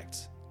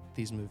direct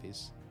these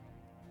movies?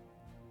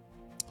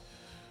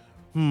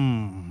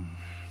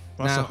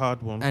 That's a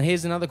hard one. And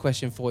here's another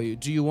question for you.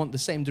 Do you want the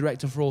same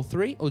director for all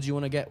three, or do you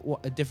want to get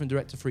a different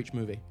director for each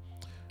movie?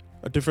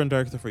 A different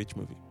director for each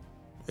movie.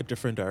 A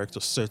different director,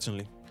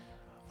 certainly.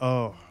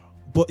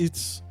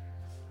 But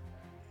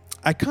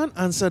I can't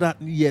answer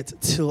that yet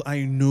till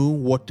I know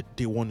what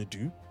they want to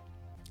do.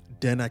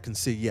 Then I can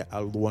say, yeah,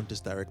 I want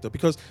this director.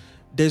 Because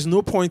there's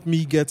no point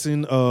me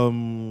getting,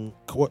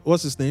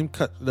 what's his name?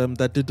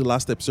 That did the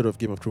last episode of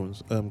Game of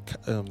Thrones. I'm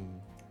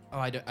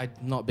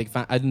not a big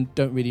fan. I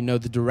don't really know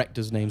the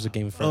directors' names of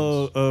Game of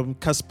Thrones.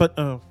 Casper.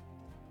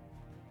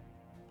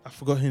 I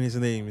forgot his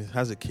name. It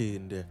has a K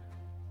in there.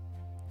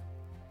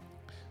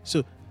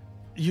 So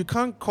you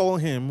can't call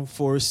him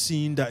for a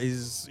scene that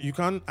is. You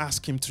can't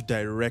ask him to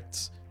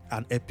direct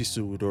an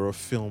episode or a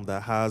film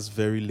that has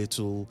very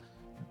little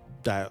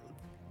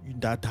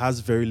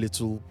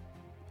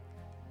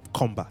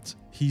combat.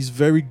 He's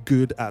very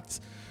good at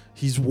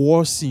his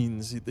war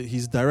scenes.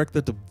 He's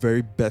directed the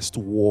very best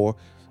war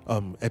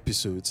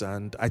episodes,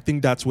 and I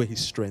think that's where his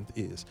strength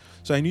is.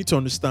 So I need to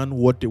understand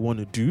what they want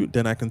to do.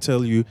 Then I can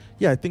tell you,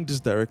 yeah, I think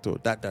that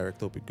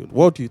director will be good.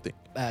 What do you think?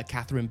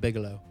 Catherine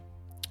Bigelow.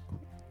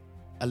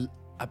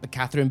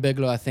 Catherine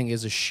Bigelow, I think,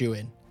 is a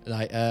shoo-in.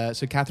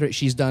 So Catherine,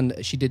 she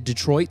did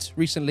Detroit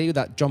recently,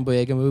 that John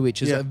Boyega movie,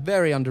 which is a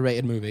very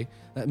underrated movie.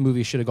 That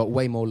movie should have got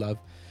way more love.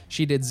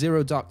 She did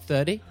Zero Dark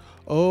 30.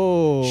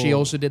 Oh. She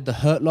also did The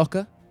Hurt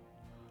Locker,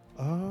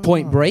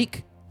 Point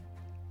Break.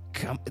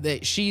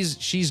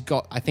 She's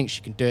got. I think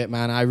she can do it,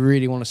 man. I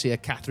really want to see a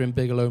Catherine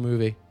Bigelow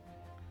movie.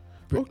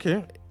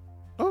 Okay.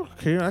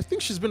 I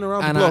think she's been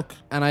around And the block.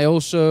 I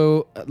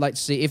also like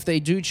to see if they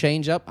do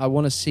change up. I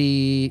want to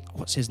see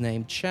what's his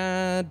name,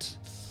 Chad.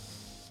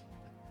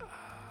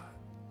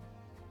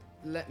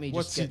 Let me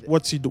just get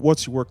What's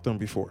he worked on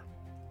before?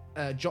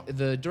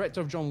 the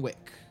director of John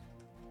Wick.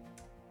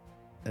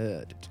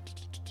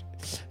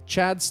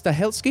 Chad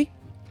Stahelski.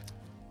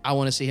 I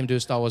want to see him do a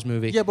Star Wars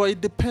movie. Yeah, but it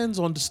depends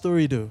on the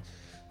story, though.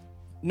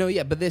 No,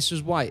 yeah, but this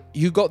is why.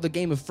 You got the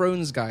Game of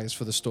Thrones guys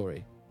for the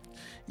story.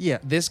 Yeah.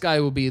 This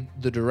guy will be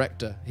the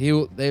director.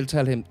 They'll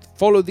tell him,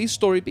 follow these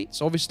story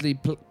beats. Obviously,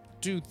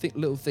 do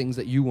little things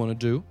that you want to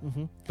do.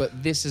 Mm-hmm.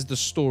 But this is the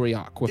story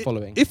arc we're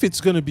following. If it's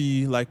going to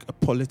be like a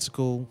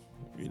political,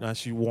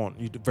 as you want,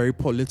 very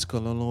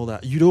political and all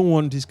that, you don't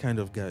want these kind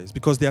of guys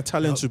because their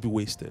talents will be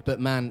wasted. But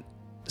man,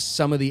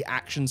 some of the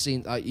action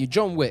scenes,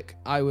 John Wick,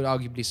 I would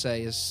arguably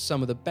say is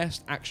some of the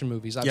best action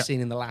movies I've seen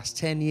in the last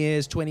 10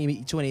 years, 20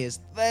 years.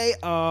 They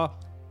are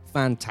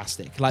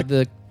fantastic. Like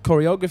the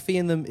choreography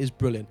in them is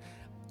brilliant.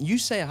 You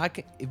say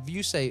if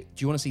you say, do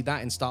you want to see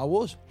that in Star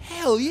Wars?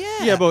 Hell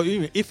yeah! Yeah, but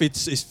if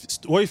it's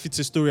what if it's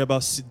a story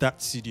about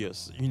that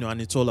serious,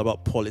 and it's all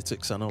about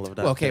politics and all of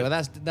that? Well, okay, well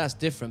that's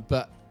different.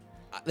 But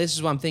this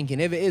is what I'm thinking.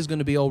 If it is going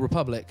to be Old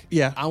Republic,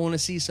 I want to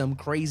see some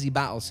crazy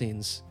battle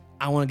scenes.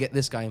 I want to get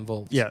this guy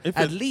involved. Yeah,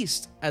 at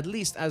least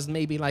as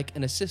maybe like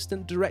an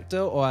assistant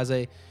director or as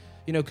a,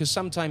 because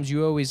sometimes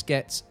you always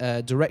get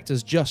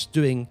directors just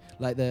doing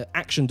like the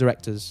action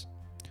directors.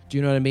 Do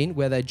you know what I mean?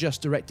 Where they're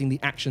just directing the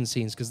action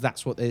scenes because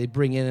that's what they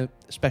bring in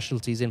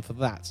specialties in for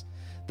that.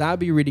 That'd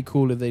be really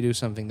cool if they do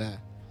something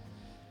there.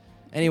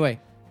 Anyway,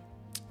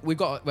 we've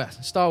got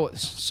Star Wars.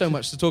 So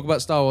much to talk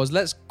about Star Wars.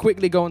 Let's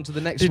quickly go on to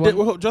the next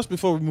one. Just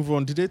before we move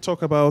on, did they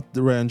talk about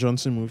the Rian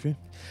Johnson movie?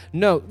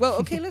 No. Well,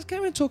 okay. Let's get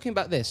on talking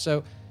about this.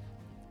 So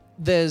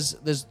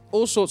there's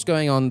all sorts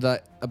going on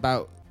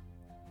about.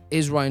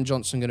 Is Rian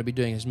Johnson going to be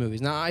doing his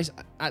movies? Now,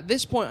 at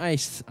this point, I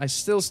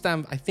still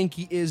stand. I think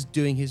he is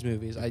doing his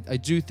movies. I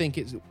do think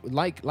it's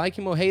like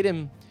him or hate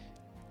him.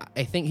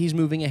 I think he's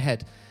moving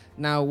ahead.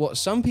 Now, what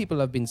some people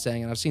have been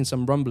saying, and I've seen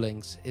some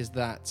rumblings, is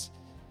that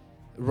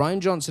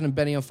Rian Johnson and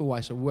Benioff and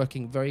Weiss are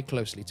working very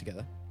closely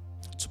together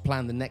to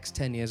plan the next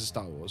 10 years of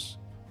Star Wars.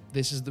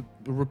 This is the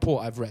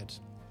report I've read.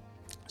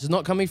 This is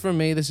not coming from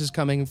me. This is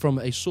coming from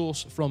a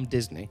source from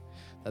Disney.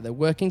 That they're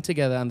working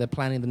together and they're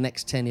planning the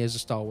next 10 years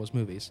of Star Wars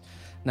movies.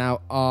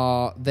 Now,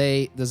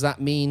 does that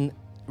mean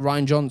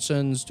Rian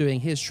Johnson's doing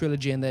his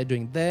trilogy and they're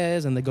doing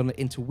theirs and they're going to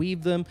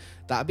interweave them?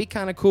 That'd be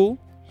kind of cool.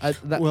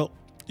 Well,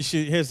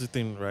 here's the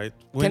thing, right?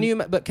 Can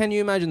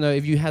you imagine, though,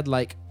 if you had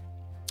like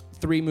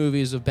 3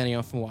 movies of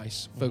Benioff and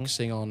Weiss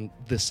focusing on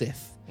the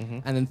Sith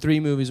and then 3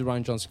 movies of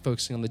Rian Johnson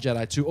focusing on the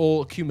Jedi to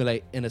all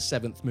accumulate in a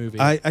 7th movie?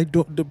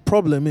 The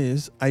problem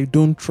is I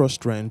don't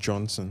trust Rian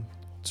Johnson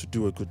to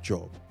do a good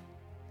job.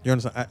 You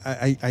understand?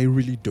 I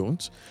really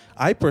don't.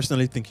 I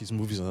personally think his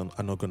movies are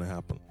not going to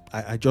happen.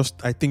 I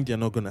think they're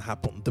not going to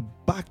happen. The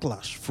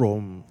backlash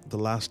from The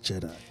Last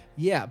Jedi.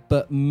 Yeah,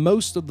 but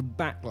most of the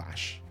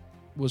backlash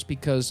was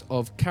because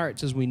of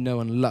characters we know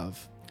and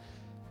love.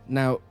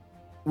 Now,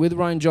 with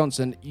Rian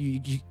Johnson,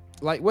 you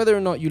like whether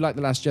or not you like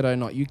The Last Jedi or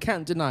not, you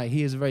can't deny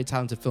he is a very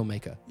talented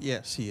filmmaker.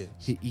 Yes, he is.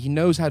 He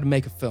knows how to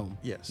make a film.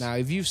 Yes. Now,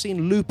 if you've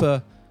seen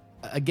Looper,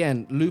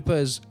 again,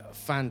 Looper's a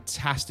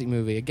fantastic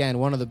movie. Again,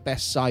 one of the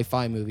best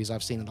sci-fi movies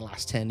I've seen in the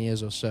last 10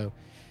 years or so.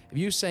 If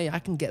you say I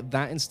can get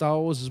that in Star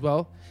Wars as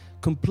well,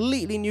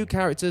 completely new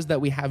characters that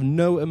we have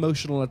no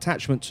emotional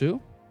attachment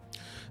to.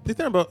 Here's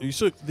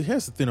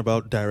the thing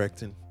about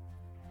directing.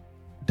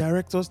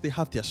 Directors, they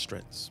have their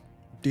strengths.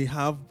 They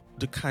have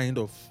the kind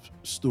of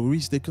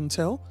stories they can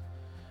tell,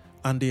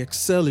 and they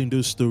excel in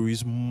those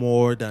stories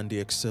more than they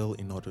excel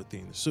in other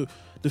things. So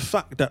the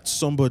fact that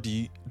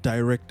somebody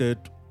directed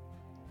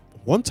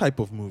one type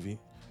of movie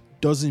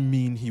doesn't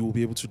mean he will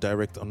be able to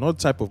direct another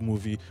type of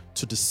movie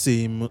to the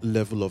same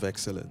level of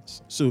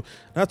excellence. So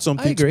that's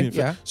something. I agree.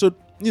 Yeah. So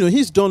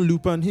he's done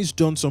Lupin, he's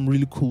done some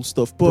really cool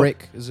stuff. But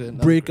Brick is it?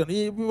 Brick, and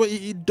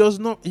it does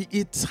not.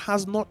 It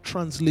has not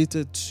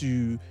translated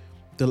to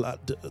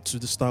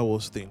the Star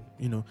Wars thing.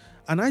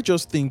 And I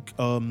just think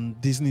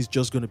Disney's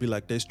just going to be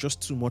like, there's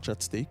just too much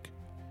at stake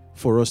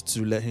for us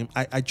to let him.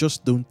 I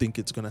just don't think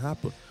it's going to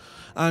happen.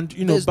 And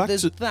there's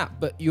that,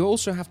 but you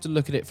also have to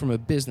look at it from a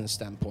business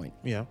standpoint.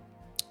 Yeah.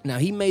 Now,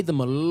 he made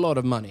them a lot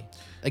of money.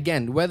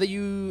 Again, whether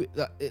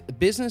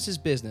business is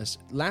business.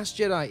 Last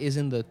Jedi is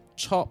in the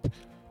top,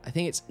 I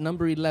think it's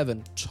number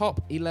 11,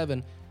 top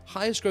 11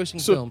 highest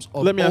grossing films of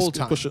all time. Let me ask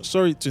you a question.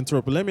 Sorry to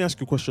interrupt, but let me ask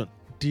you a question.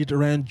 Did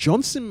Rian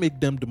Johnson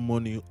make them the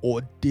money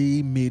or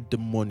they made the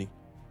money?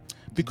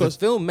 Because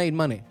the film made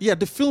money. Yeah,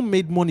 the film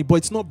made money, but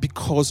it's not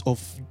because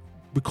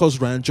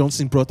Rian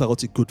Johnson brought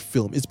out a good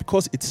film. It's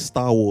because it's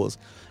Star Wars.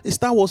 A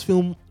Star Wars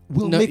film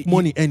will make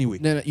money anyway.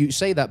 No, you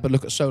say that, but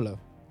look at Solo.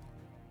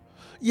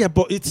 Yeah,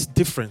 but it's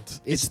different.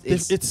 It's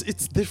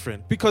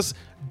different because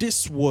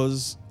this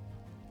was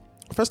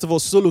first of all,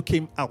 Solo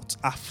came out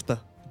after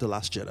The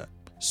Last Jedi.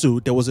 So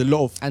there was a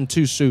lot of... And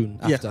too soon.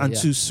 After,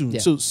 too soon. Yeah.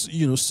 So,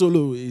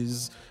 Solo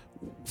is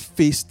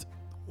faced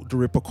the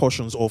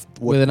repercussions of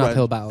what... With an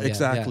uphill battle.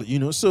 Exactly.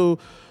 Yeah. So...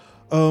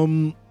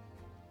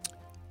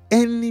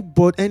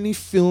 any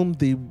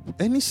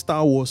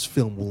Star Wars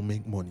film will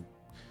make money.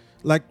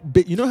 Like,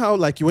 you know how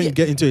like when you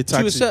get into a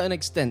taxi, to a certain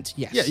extent,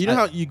 yes. Yeah, you know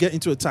how you get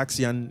into a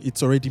taxi and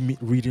it's already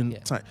reading Yeah.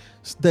 time.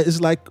 There is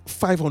like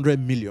 500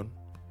 million.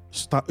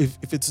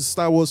 If it's a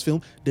Star Wars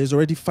film, there's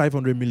already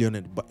 500 million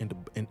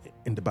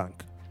in the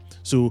bank.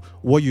 So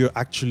what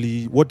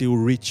they will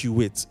rate you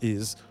with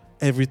is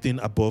everything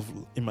above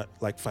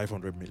like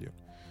 500 million.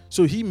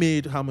 So he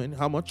made how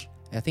much?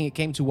 I think it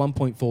came to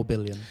 1.4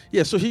 billion.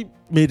 Yeah, so he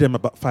made them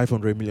about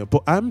 500 million.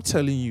 But I'm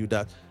telling you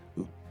that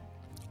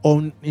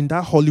in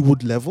that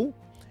Hollywood level,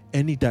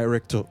 any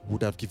director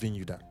would have given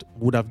you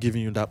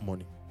that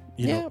money.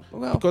 You know?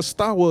 Well, Because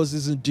Star Wars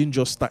didn't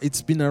just start.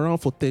 It's been around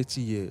for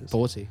 30 years.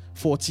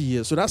 40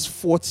 years. So that's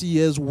 40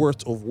 years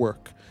worth of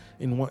work.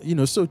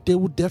 So they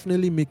would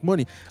definitely make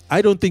money.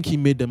 I don't think he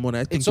made the money.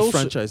 I think the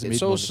franchise made money.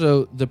 It's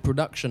also the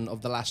production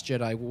of The Last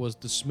Jedi was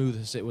the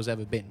smoothest it was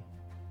ever been.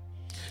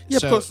 Yeah,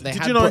 so because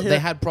they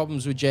had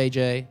problems with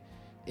JJ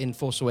in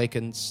Force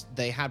Awakens.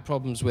 They had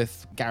problems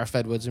with Gareth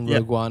Edwards in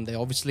Rogue One. They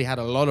obviously had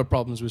a lot of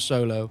problems with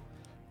Solo.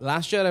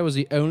 Last Jedi was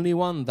the only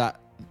one that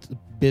the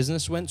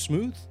business went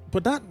smooth.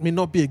 But that may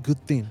not be a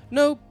good thing.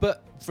 No,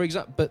 but for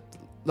example,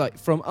 like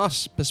from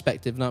us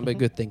perspective, not be a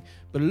good thing.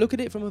 But look at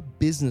it from a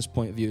business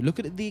point of view. Look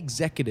at the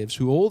executives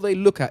who all they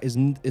look at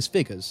is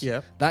figures.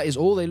 Yeah. That is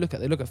all they look at.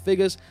 They look at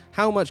figures.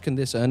 How much can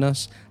this earn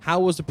us? How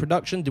was the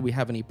production? Did we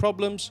have any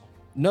problems?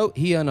 No,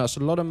 he earned us a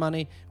lot of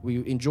money.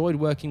 We enjoyed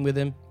working with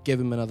him. Give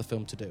him another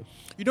film to do.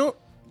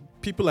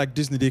 People like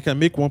Disney, they can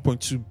make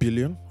 1.2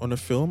 billion on a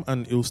film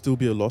and it will still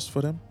be a loss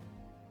for them.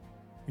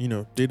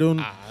 They don't...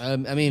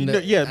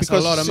 that's a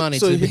lot of money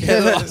to be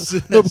a loss.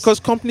 No, because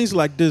companies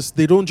like this,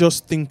 they don't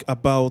just think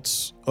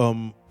about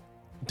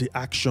the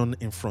action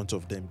in front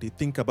of them. They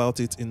think about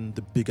it in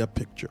the bigger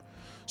picture.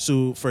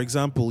 So, for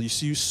example, you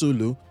see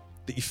Solo,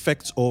 the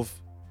effects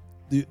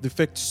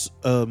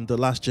The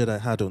Last Jedi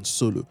had on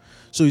Solo.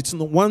 So it's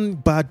not one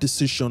bad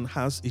decision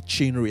has a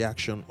chain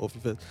reaction of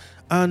events.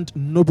 And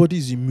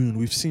nobody's immune.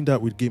 We've seen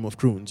that with Game of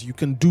Thrones. You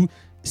can do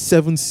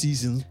 7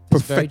 seasons,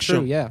 perfection.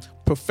 Very true, yeah.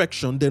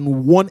 Perfection,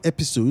 then 1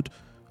 episode,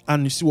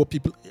 and you see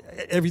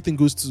everything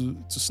goes to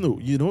snow,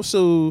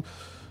 So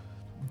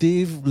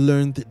they've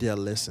learned their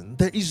lesson.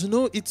 It's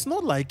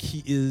not like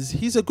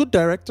he's a good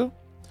director,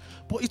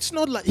 but it's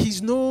not like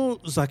he's no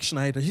Zack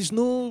Snyder, he's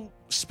no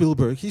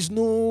Spielberg, he's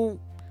not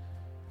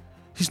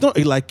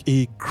like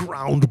a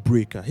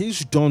groundbreaker.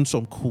 He's done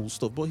some cool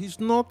stuff, but he's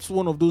not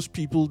one of those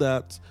people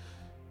that,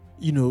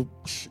 you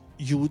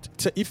would,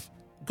 if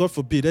God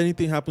forbid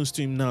anything happens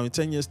to him now in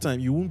 10 years'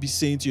 time, you won't be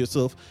saying to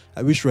yourself,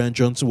 I wish Rian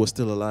Johnson was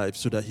still alive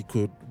so that he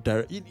could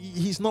direct.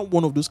 He's not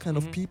one of those kind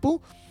of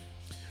people.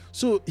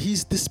 So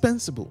he's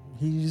dispensable.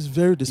 He's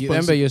very dispensable. You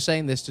remember you're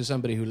saying this to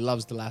somebody who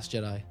loves The Last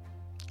Jedi.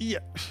 Yeah.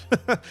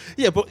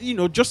 Yeah, but,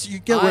 just you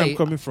get where I'm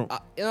coming from.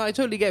 I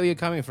totally get where you're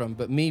coming from,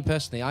 but me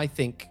personally, I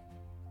think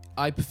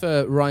I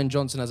prefer Rian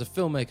Johnson as a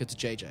filmmaker to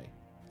JJ.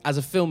 As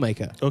a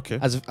filmmaker. Okay.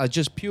 As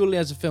just purely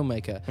as a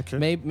filmmaker.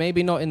 Okay.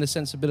 Maybe not in the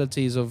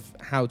sensibilities of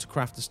how to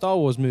craft a Star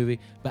Wars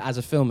movie, but as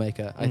a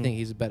filmmaker, I think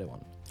he's a better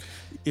one.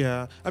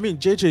 Yeah. I mean,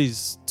 JJ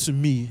is, to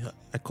me,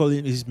 I call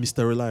him is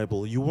Mr.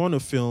 Reliable. You want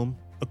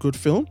a good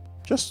film,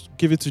 just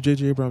give it to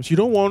JJ Abrams. You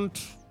don't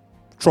want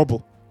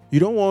trouble.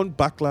 You don't want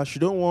backlash. You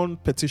don't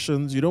want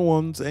petitions. You don't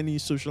want any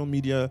social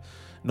media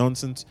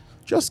nonsense.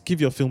 Just give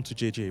your film to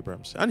JJ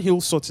Abrams and he'll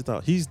sort it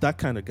out. He's that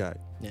kind of guy.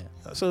 Yeah.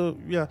 So,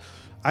 yeah.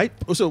 Time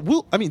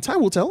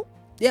will tell.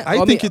 Yeah.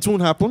 I think it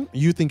won't happen.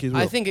 You think it will?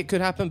 I think it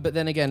could happen, but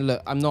then again,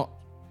 look, I'm not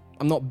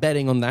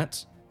betting on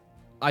that.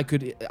 I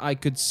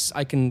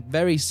can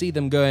very see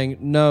them going,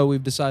 no,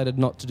 we've decided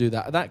not to do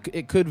that.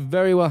 It could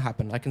very well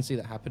happen. I can see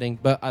that happening,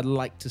 but I'd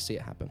like to see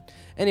it happen.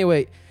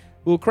 Anyway,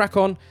 we'll crack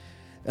on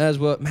as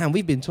well. Man,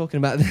 we've been talking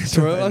about this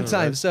for a long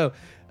time. Right? So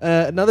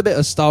another bit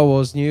of Star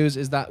Wars news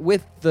is that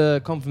with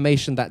the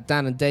confirmation that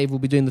Dan and Dave will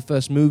be doing the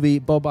first movie,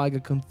 Bob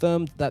Iger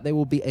confirmed that there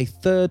will be a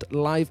 3rd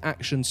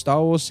live-action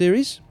Star Wars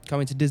series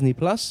coming to Disney+.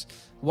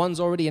 Ones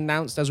already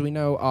announced, as we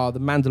know, are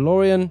The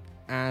Mandalorian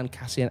and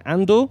Cassian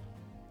Andor.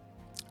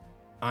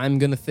 I'm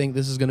going to think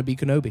this is going to be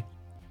Kenobi.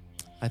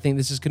 I think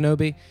this is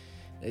Kenobi.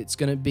 It's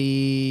going to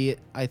be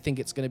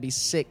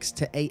 6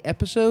 to 8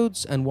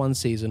 episodes and 1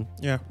 season.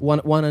 Yeah.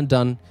 One and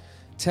done.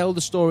 Tell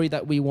the story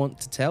that we want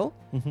to tell.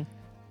 Mm-hmm.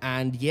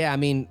 And yeah, I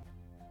mean,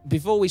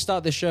 before we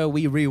start the show,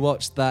 we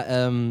rewatched that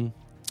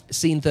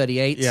Scene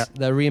 38,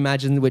 the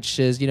reimagined, which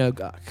is, I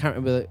can't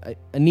remember.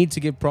 I need to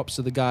give props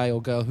to the guy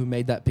or girl who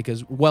made that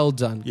because well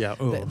done. Yeah.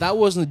 That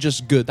wasn't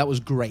just good. That was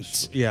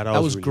great. Yeah,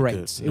 that was really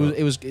great. Good.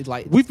 It was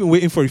like... We've been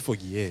waiting for it for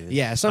years.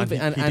 Yeah, something.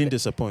 And he didn't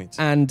disappoint.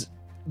 And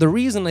the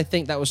reason I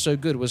think that was so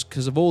good was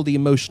because of all the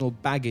emotional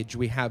baggage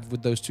we have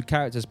with those 2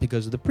 characters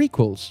because of the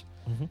prequels.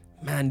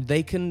 Mm-hmm. Man,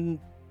 they can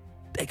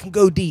they can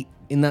go deep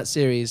in that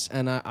series,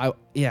 and I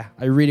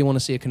really want to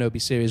see a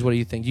Kenobi series. What do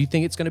you think? Do you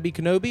think it's going to be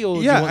Kenobi, or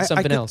do you want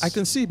something else? I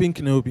can see it being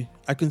Kenobi.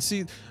 I can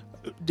see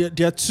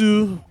there are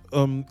two.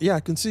 I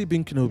can see it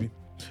being Kenobi.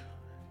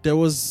 There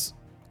was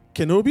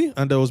Kenobi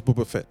and there was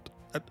Boba Fett.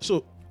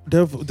 So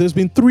there's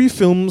been 3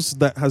 films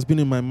that has been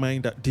in my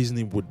mind that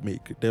Disney would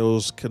make. There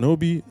was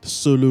Kenobi,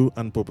 Solo,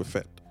 and Boba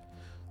Fett.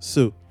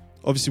 So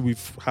obviously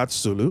we've had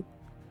Solo.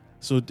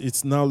 So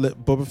it's now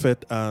Boba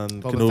Fett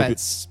and Boba Kenobi.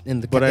 Fett's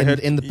in the But I heard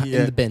in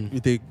the bin.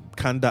 They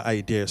canned that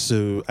idea,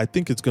 so I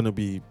think it's gonna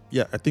be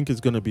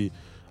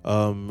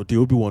the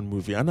Obi-Wan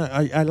movie, and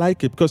I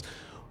like it because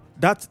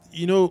that,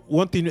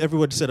 one thing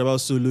everybody said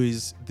about Solo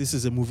is this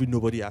is a movie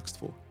nobody asked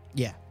for.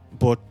 Yeah.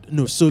 But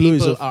no, Solo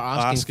People is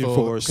are asking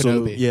for Kenobi.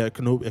 Solo. Yeah, a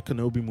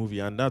Kenobi movie,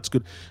 and that's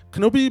good.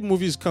 Kenobi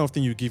movie is kind of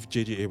thing you give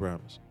J.J.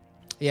 Abrams.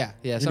 Yeah,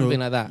 something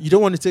like that. You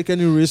don't want to take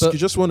any risk. But- you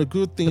just want a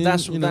good thing.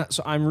 But that's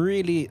I'm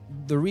really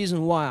the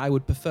reason why I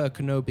would prefer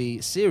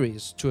Kenobi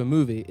series to a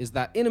movie is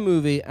that in a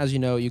movie, as you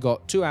know, you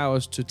got 2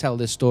 hours to tell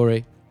this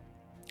story,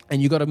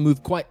 and you got to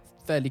move quite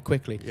fairly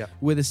quickly. Yeah.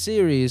 With a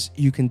series,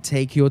 you can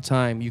take your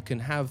time. You can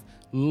have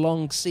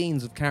long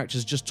scenes of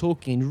characters just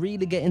talking,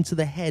 really get into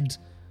the head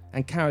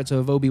and character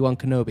of Obi-Wan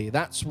Kenobi.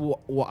 That's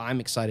what I'm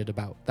excited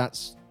about.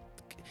 That's,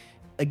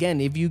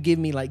 again, if you give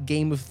me like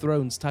Game of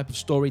Thrones type of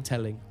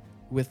storytelling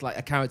with like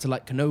a character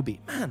like Kenobi,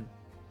 man,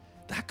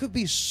 that could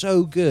be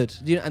so good.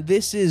 And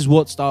this is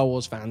what Star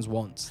Wars fans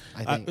want,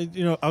 I think.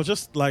 I was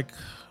just like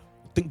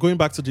going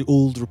back to the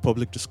old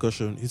Republic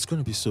discussion. It's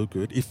going to be so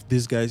good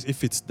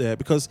if it's there,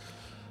 because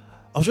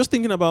I was just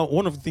thinking about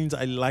one of the things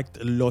I liked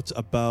a lot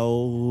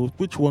about,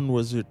 which one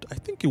was it? I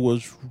think it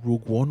was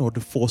Rogue One or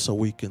The Force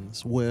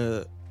Awakens,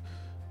 where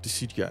the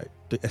CGI,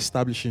 the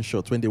establishing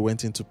shots when they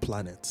went into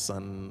planets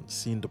and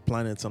seeing the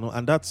planets and all,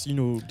 and that's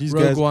these guys.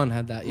 Rogue One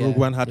had that. Yeah. Rogue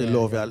One had a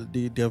lot yeah. of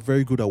it. They're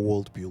very good at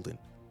world building,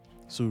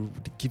 so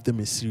they give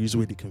them a series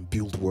where they can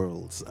build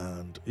worlds,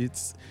 and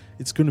it's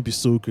going to be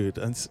so good,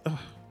 and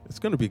it's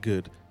going to be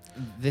good.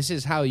 This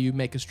is how you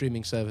make a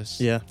streaming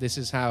service. Yeah. This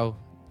is how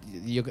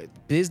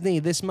Disney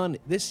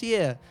this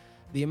year,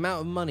 the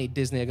amount of money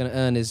Disney are going to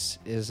earn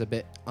is a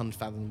bit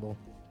unfathomable.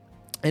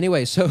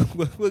 Anyway, so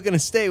we're going to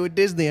stay with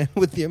Disney and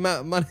with the amount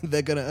of money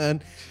they're going to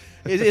earn.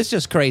 It's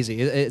just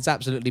crazy. It's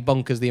absolutely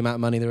bonkers the amount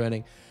of money they're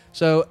earning.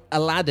 So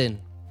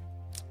Aladdin,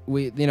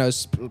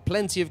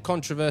 plenty of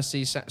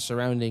controversy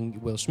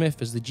surrounding Will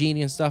Smith as the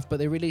genie and stuff, but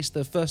they released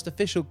the first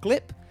official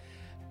clip,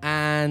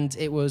 and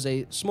it was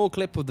a small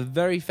clip of the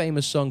very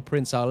famous song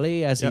Prince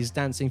Ali as he's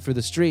dancing through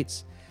the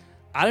streets.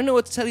 I don't know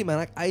what to tell you,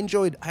 man. I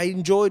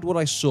enjoyed what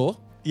I saw.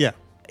 Yeah,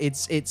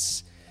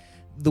 it's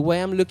the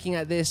way I'm looking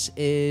at this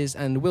is,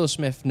 and Will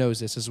Smith knows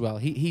this as well.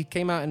 He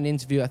came out in an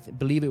interview. I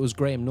believe it was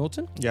Graham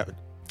Norton. Yeah,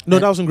 no,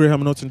 that wasn't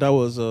Graham Norton. That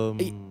was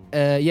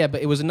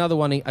but it was another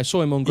one. I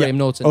saw him on Graham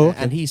Norton,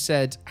 and he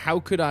said, "How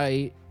could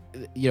I?"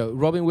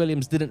 Robin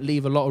Williams didn't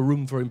leave a lot of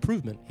room for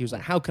improvement. He was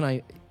like, "How can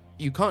I?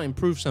 You can't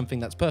improve something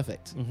that's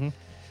perfect." Mm-hmm.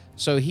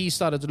 So he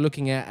started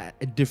looking at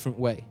a different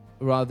way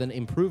rather than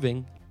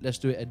improving. Let's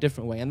do it a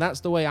different way, and that's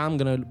the way I'm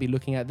going to be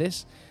looking at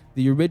this.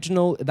 The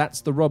original,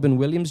 that's the Robin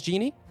Williams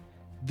genie.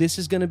 This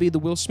is going to be the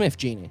Will Smith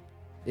genie.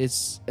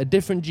 It's a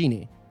different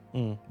genie.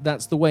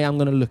 That's the way I'm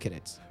going to look at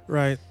it.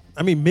 Right.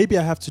 I mean, maybe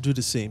I have to do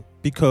the same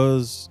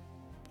because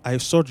I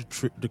saw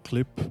the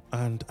clip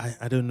and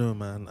I don't know,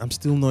 man. I'm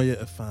still not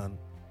yet a fan.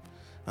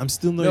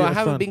 I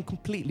haven't been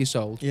completely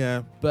sold.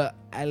 Yeah. But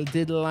I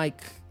did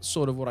like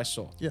sort of what I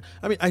saw. Yeah.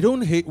 I mean, I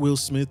don't hate Will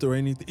Smith or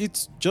anything.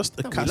 It's just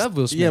a cast. We love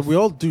Will Smith. Yeah, we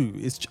all do.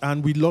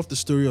 And we love the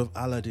story of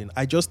Aladdin.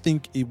 I just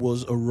think it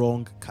was a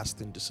wrong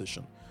casting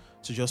decision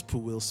to just put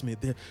Will Smith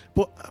there.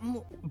 But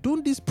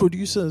don't these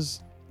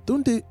producers,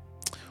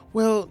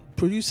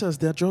 producers,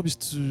 their job is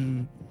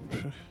to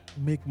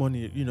make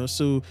money,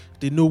 so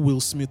they know Will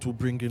Smith will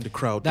bring in the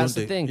crowd. That's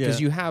don't the thing, they? because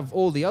you have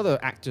all the other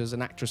actors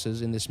and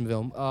actresses in this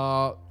film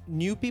are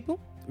new people,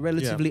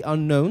 relatively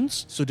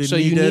unknowns. So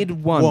you need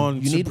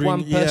one. You need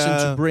one person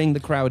to bring the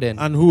crowd in.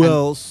 And who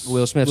else?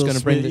 Will Smith's going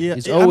to bring.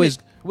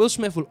 Will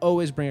Smith will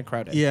always bring a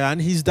crowd in. Yeah, and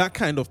he's that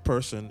kind of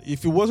person.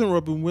 If it wasn't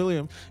Robin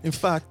Williams, in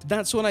fact,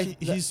 that's what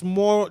he's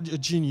more a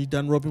genie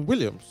than Robin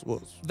Williams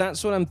was.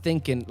 That's what I'm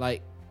thinking.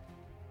 Like,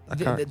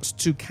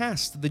 to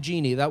cast the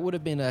genie, that would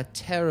have been a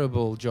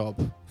terrible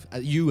job.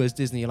 You as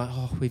Disney, you're like,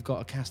 oh, we've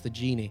got to cast the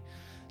genie.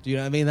 Do you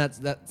know what I mean?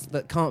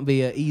 That can't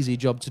be an easy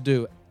job to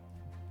do.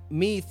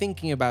 Me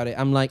thinking about it,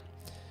 I'm like,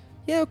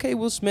 yeah, okay,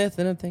 Will Smith,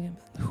 and I'm thinking,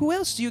 who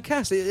else do you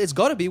cast? It's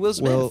got to be Will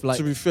Smith. Well,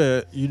 to be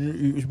fair,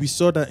 we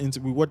saw that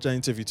we watched that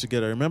interview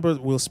together. Remember,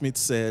 Will Smith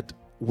said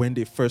when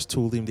they first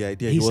told him the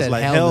idea, he was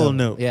like, hell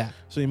no. Yeah.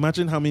 So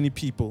imagine how many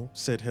people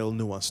said hell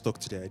no and stuck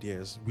to their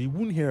ideas. We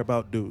wouldn't hear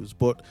about those,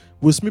 but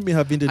Will Smith may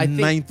have been the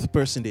ninth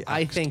person they asked.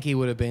 I think he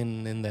would have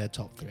been in their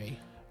top 3.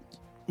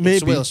 Maybe.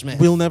 It's Will Smith.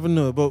 We'll never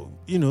know, but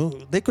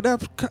they could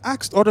have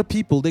asked other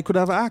people. They could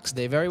have asked.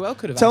 They very well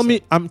could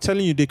have. I'm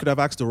telling you, they could have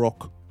asked The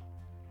Rock.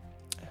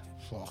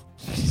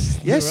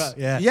 Yes, right,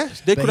 yeah.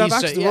 Yes, they could have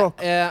asked The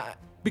Rock.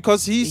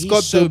 Because he's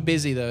got so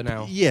busy though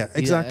now. Yeah,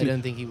 exactly. I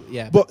don't think he.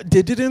 Yeah, but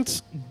they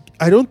didn't.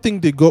 I don't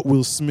think they got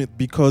Will Smith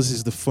because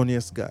he's the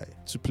funniest guy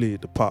to play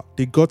the part.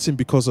 They got him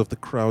because of the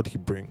crowd he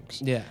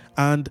brings. Yeah.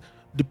 And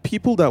the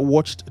people that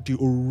watched the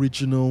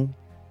original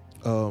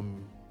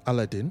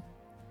Aladdin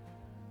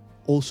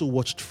also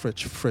watched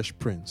Fresh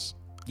Prince.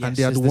 Yes, and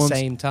they are it's the ones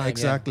same time.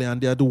 exactly, and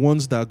they are the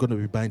ones that are going to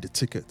be buying the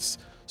tickets.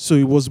 So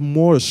it was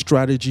more a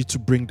strategy to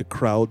bring the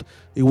crowd.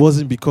 It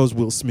wasn't because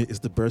Will Smith is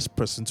the best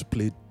person to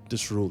play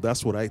this role.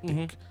 That's what I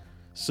think.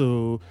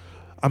 So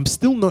I'm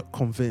still not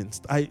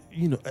convinced. I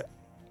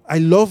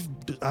love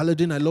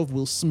Aladdin. I love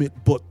Will Smith,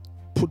 but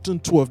putting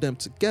two of them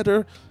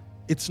together,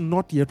 it's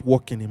not yet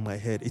working in my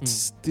head. It's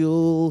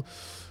still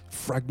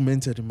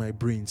fragmented in my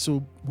brain.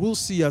 So we'll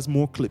see as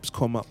more clips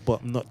come up,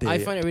 but I'm not there I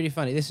yet. find it really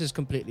funny. This is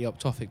completely off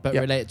topic, but Yeah.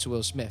 related to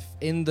Will Smith.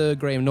 In the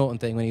Graham Norton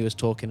thing, when he was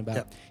talking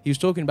about, he was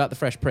talking about the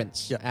Fresh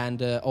Prince, Yeah.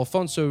 and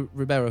Alfonso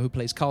Ribeiro, who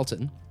plays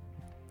Carlton,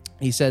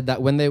 he said that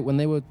when they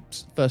were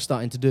first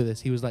starting to do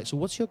this, he was like, "So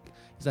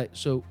he's like,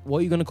 so what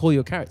are you going to call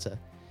your character?"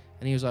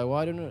 And he was like, "Well,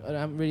 I don't know. I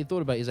haven't really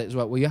thought about it." He's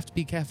like, "Well, you have to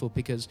be careful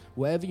because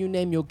whatever you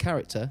name your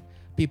character,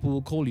 people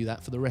will call you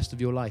that for the rest of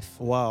your life."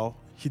 Wow.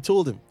 He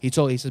told him. He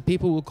said,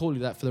 people will call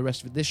you that for the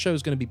rest of it. This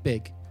show's going to be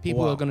big.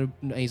 People Wow. are going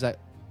to... He's like,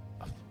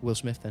 Will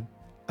Smith then.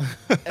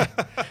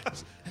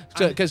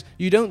 So, because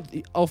you don't...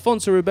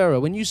 Alfonso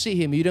Ribeiro, when you see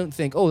him, you don't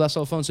think, oh, that's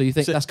Alfonso. You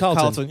think, that's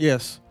Carlton.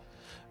 Yes.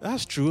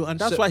 That's true. And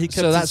that's why he kept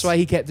So that's why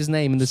he kept his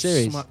name in the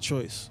series. Smart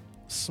choice.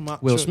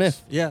 Smart Will choice.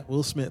 Smith. Yeah,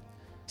 Will Smith.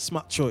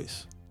 Smart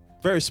choice.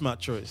 Very smart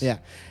choice. Yeah.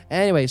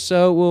 Anyway,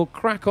 so we'll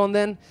crack on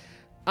then.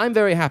 I'm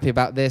very happy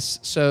about this.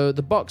 So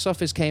the box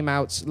office came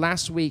out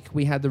last week.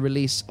 We had the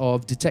release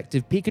of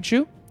Detective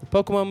Pikachu, the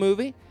Pokemon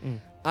movie.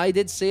 I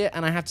did see it,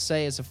 and I have to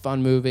say it's a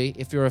fun movie.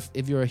 If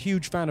you're a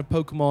huge fan of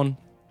Pokemon,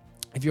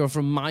 if you're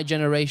from my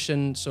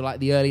generation, so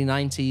like the early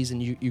 90s,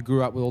 and you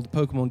grew up with all the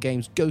Pokemon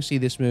games, go see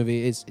this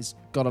movie. It's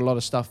got a lot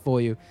of stuff for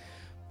you.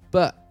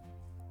 But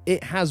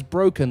it has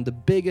broken the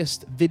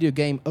biggest video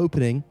game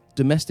opening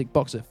domestic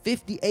box office,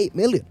 58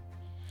 million.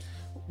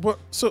 But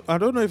so I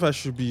don't know if I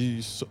should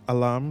be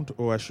alarmed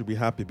or I should be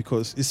happy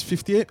because it's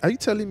 58. Are you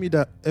telling me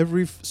that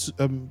every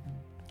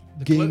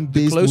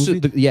game-based movie?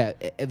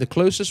 The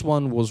closest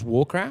one was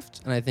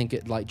Warcraft, and I think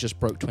it like just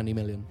broke 20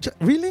 million.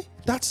 Really?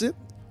 That's it?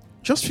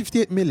 Just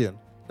 58 million?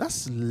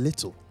 That's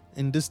little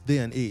in this day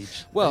and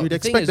age. Well, you'd the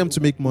thing expect is, them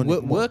to make money.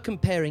 We're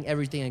comparing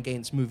everything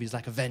against movies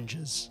like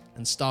Avengers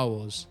and Star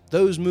Wars.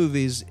 Those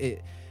movies,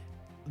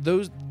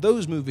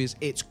 those movies,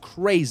 it's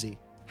crazy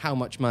how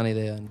much money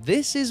they earn.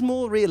 This is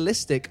more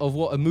realistic of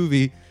what a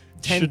movie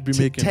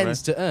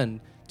tends to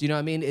earn. Do you know what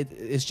I mean?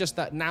 It's just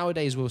that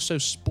nowadays we're so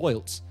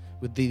spoilt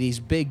with these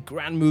big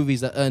grand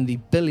movies that earn the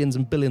billions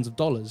and billions of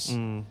dollars.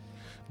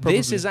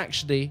 This is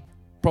actually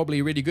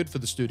probably really good for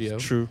the studio.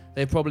 True.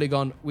 They've probably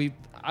gone,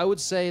 I would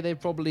say they've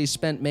probably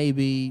spent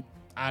maybe,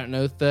 I don't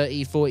know,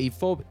 30, 40,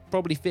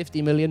 probably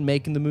 50 million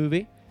making the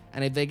movie.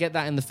 And if they get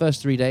that in the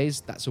first 3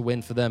 days, that's a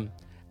win for them.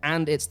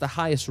 And it's the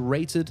highest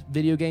rated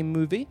video game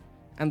movie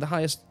and the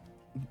highest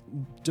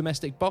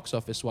domestic box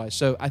office wise.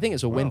 So I think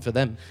it's a win for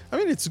them. I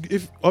mean,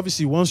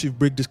 obviously once you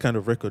break this kind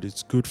of record,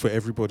 it's good for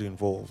everybody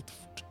involved.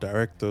 The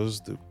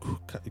directors,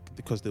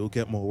 because they will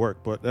get more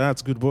work. But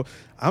that's good. But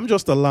I'm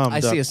just alarmed. I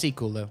see a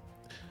sequel though.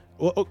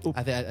 Oh.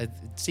 I think a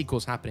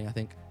sequel's happening, I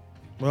think.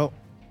 Well,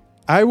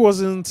 I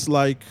didn't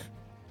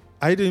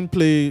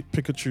play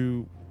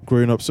Pikachu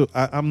growing up, so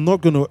I'm not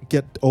going to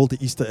get all the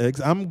Easter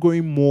eggs. I'm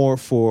going more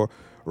for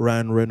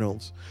Ryan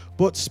Reynolds.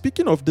 But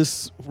speaking of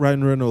this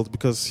Ryan Reynolds,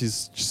 because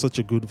he's such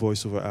a good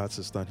voiceover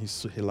artist and he's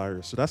so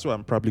hilarious, so that's why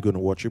I'm probably going to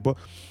watch it. But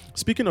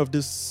speaking of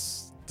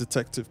this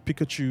Detective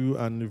Pikachu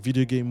and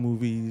video game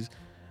movies,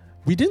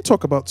 we didn't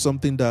talk about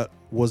something that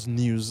was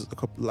news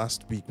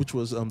last week, which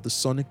was the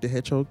Sonic the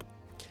Hedgehog.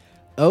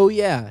 Oh,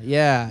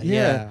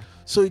 yeah.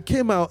 So it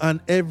came out and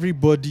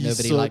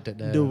nobody liked it.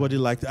 Nobody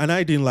liked it. And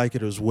I didn't like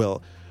it as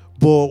well.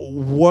 But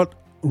what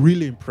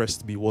really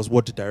impressed me was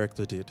what the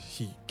director did.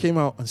 He came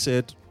out and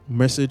said,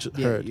 message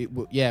heard.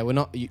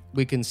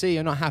 We can see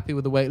you're not happy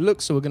with the way it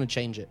looks, so we're going to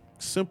change it.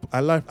 Simple. I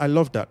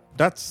love that.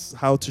 That's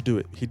how to do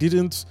it. He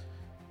didn't,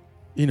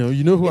 you know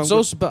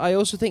who But I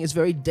also think it's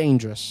very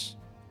dangerous.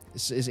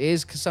 It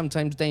is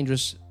sometimes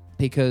dangerous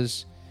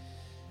because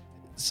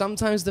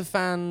sometimes the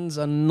fans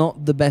are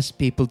not the best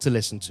people to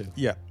listen to.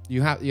 Yeah.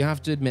 You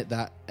have to admit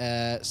that.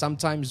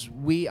 Sometimes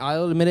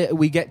I'll admit it,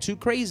 we get too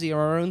crazy on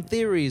our own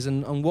theories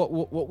and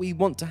what we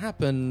want to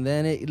happen,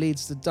 then it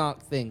leads to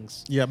dark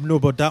things. Yeah, no,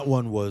 but this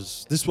one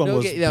was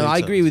I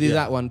agree with you,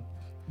 that one.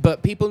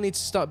 But people need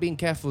to start being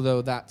careful,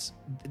 though, that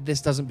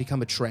this doesn't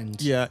become a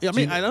trend. Yeah, I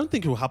mean, I don't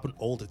think it will happen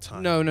all the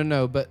time.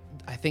 No, but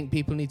I think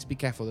people need to be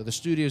careful, though. The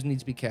studios need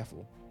to be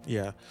careful.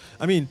 Yeah.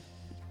 I mean,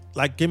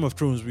 like Game of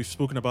Thrones, we've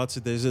spoken about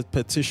it. There's a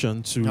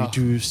petition to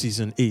do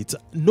season 8.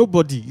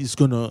 Nobody is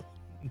going to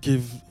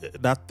give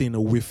that thing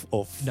a whiff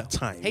of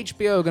time.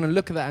 HBO are going to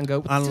look at that and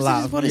go, and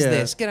laugh. What is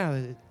this? Get out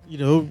of it.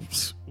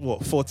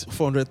 what,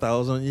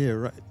 400,000, yeah,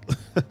 right.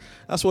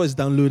 That's why it's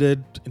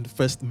downloaded in the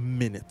first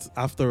minute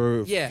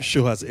after the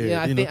show has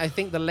aired. Yeah, I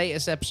think the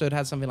latest episode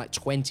had something like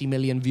 20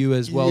 million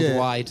viewers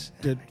worldwide.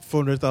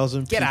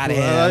 400,000 Get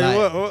people. out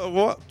of here.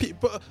 What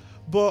people?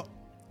 But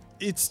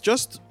it's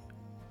just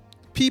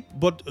people.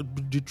 But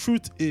the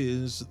truth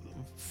is,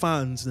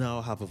 fans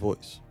now have a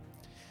voice.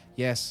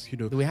 Yes,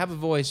 we have a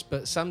voice,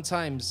 but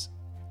sometimes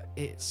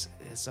it's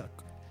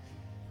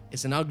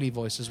an ugly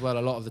voice as well. A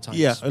lot of the times.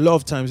 Yeah, a lot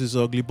of times it's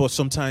ugly, but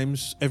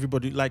sometimes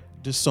everybody, like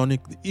the Sonic.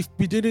 If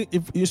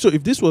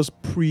this was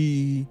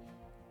pre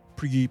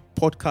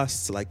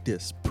podcasts like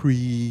this,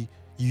 pre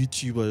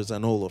YouTubers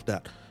and all of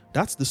that,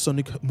 that's the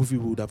Sonic movie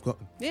we would have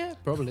gotten. Yeah,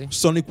 probably.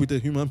 Sonic with a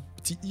human.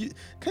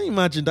 Can you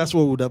imagine? That's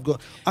what we would have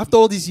got after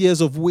all these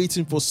years of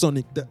waiting for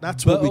Sonic.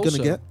 That's what we're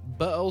gonna get.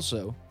 But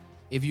also,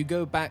 if you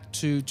go back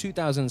to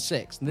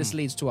 2006, and this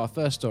leads to our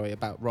first story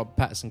about Rob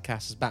Pattinson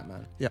cast as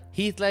Batman. Yeah.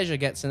 Heath Ledger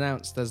gets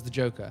announced as the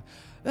Joker.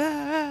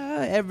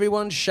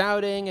 Everyone's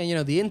shouting,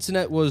 and the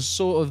internet was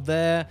sort of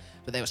there,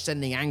 but they were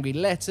sending angry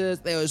letters.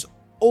 There was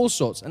all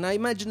sorts. And I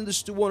imagine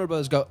the Warner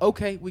Brothers go,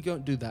 okay, we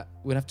won't do that.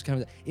 We'll have to come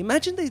with that.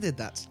 Imagine they did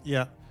that.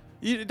 Yeah.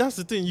 That's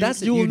the thing.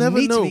 You will never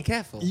need know. to be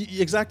careful.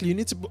 Exactly. You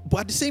need to.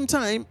 But at the same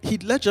time,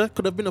 Heath Ledger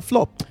could have been a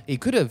flop. He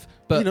could have.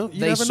 But you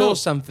they never saw know.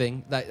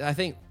 something that I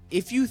think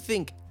if you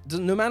think,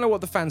 no matter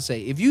what the fans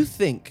say, if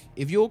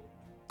you're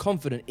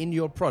confident in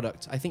your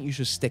product, I think you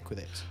should stick with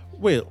it.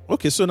 Well,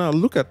 okay, so now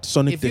look at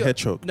Sonic the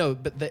Hedgehog. No,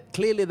 but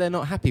clearly they're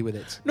not happy with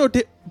it. No,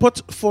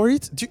 but for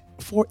it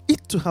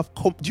to have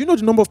come, do you know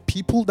the number of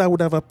people that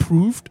would have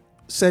approved,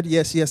 said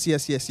yes.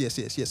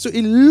 So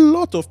a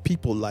lot of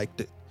people liked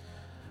it.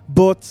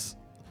 But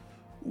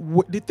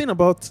the thing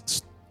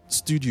about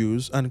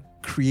studios and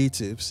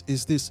creatives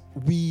is this: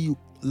 we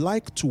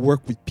like to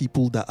work with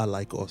people that are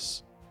like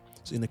us.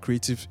 So in the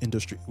creative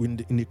industry, in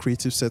the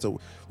creative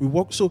setup, we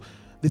work. So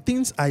the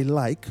things I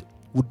like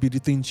would be the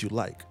things you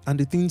like, and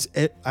the things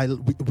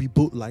we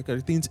both like are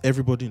the things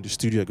everybody in the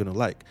studio are going to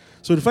like.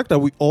 So the fact that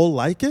we all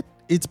like it,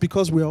 it's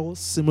because we're all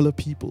similar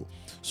people.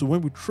 So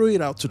when we throw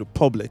it out to the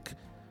public,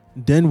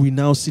 then we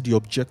now see the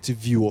objective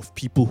view of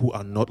people who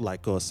are not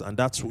like us, and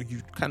that's what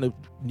you kind of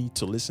need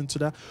to listen to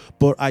that.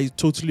 But I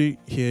totally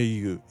hear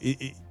you.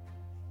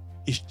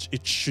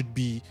 It should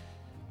be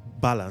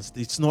balanced.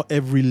 It's not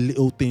every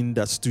little thing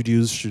that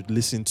studios should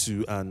listen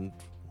to and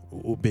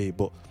obey,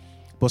 but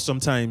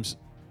sometimes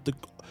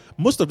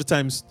most of the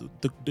times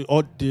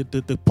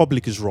the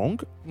public is wrong.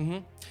 Mm-hmm.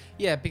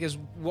 Yeah, because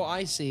what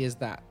I see is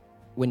that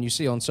when you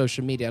see on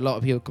social media a lot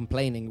of people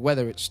complaining,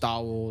 whether it's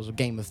Star Wars or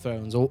Game of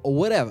Thrones or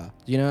whatever,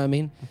 do you know what I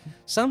mean? Mm-hmm.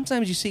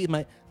 Sometimes you see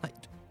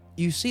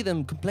you see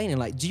them complaining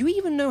like, do you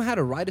even know how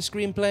to write a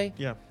screenplay?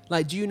 Yeah.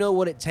 Like, do you know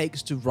what it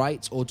takes to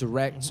write or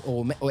direct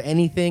or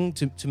anything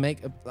to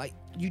make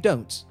you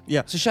don't.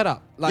 Yeah. So shut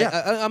up. Like,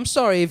 yeah. I'm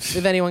sorry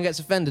if anyone gets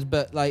offended,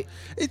 but like,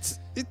 it's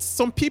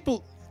some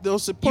people.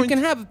 There's a point. You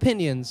can have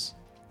opinions,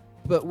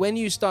 but when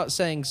you start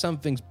saying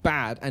something's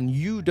bad and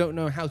you don't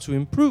know how to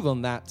improve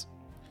on that.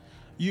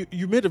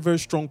 You made a very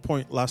strong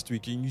point last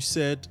week, and you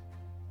said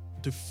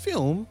the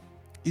film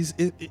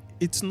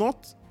it's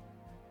not.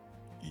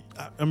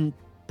 I'm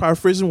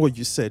paraphrasing what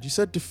you said. You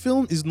said the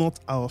film is not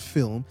our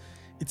film.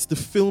 It's the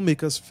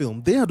filmmaker's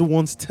film. They are the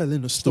ones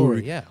telling a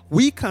story. Yeah.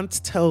 We can't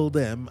tell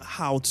them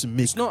how to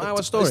make. It's not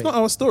our story. It's not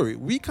our story.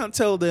 We can't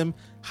tell them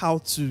how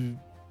to.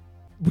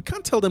 We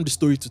can't tell them the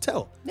story to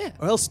tell. Yeah.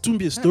 Or else it wouldn't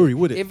be a story,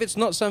 would it? If it's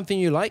not something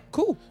you like,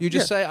 cool. You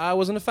just say, I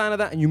wasn't a fan of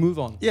that, and you move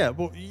on. Yeah,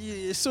 but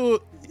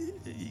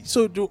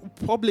so the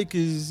public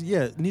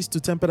needs to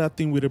temper that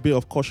thing with a bit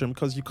of caution,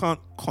 because you can't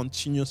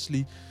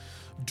continuously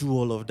do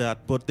all of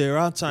that. But there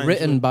are times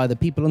written by the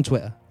people on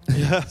Twitter.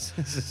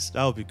 Yes,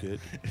 that would be good.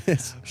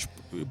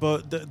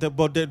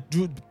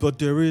 But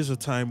there is a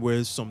time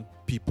where some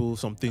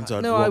things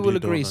are. No, I will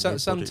agree.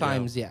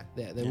 Sometimes,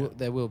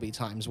 there will be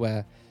times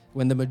where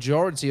when the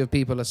majority of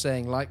people are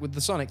saying, like with the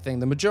Sonic thing,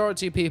 the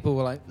majority of people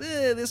were like,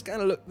 this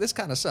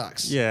kind of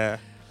sucks. Yeah.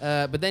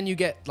 But then you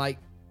get like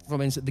from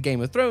the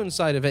Game of Thrones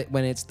side of it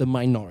when it's the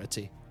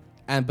minority,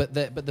 but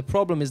the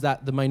problem is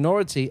that the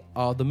minority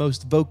are the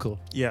most vocal.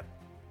 Yeah.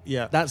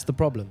 Yeah, that's the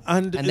problem,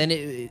 and then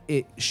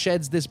it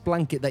sheds this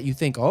blanket that you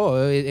think,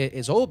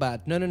 it's all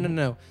bad.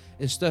 No.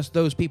 It's just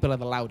those people are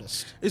the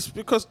loudest. It's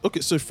because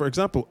so for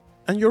example,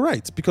 and you're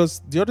right,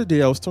 because the other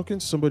day I was talking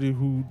to somebody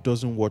who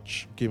doesn't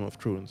watch Game of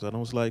Thrones, and I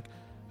was like,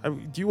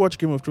 "Do you watch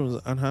Game of Thrones?"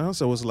 And her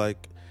answer was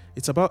like,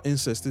 "It's about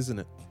incest, isn't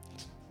it?"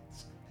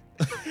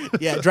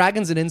 Yeah,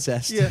 dragons and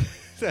incest. Yeah,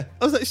 I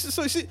was like,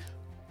 so you see,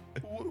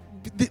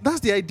 that's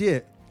the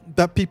idea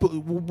that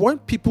when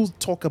people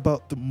talk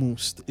about the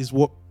most is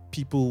what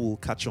people will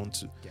catch on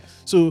to. Yes.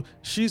 So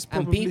she's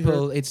probably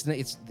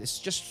it's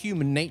just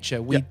human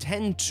nature. We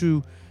tend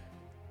to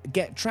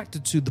get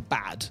attracted to the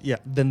bad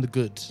than the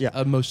good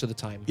most of the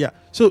time. Yeah.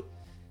 So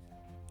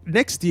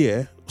next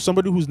year,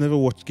 somebody who's never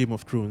watched Game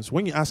of Thrones,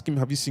 when you ask him,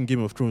 have you seen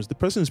Game of Thrones? The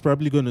person is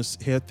probably going to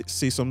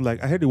say something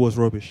like, I heard it was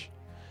rubbish.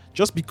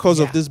 Just because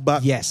of this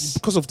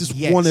because of this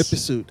one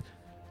episode.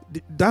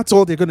 that's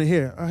all they're gonna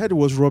hear. I heard it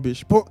was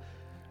rubbish, but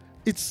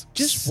it's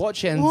Just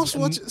watch it and watch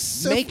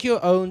it. make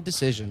your own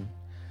decision.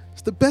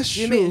 It's the best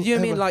show. You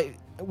mean ever. like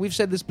we've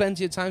said this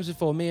plenty of times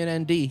before? Me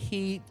and ND,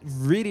 he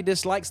really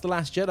dislikes The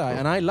Last Jedi,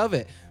 and I love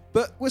it.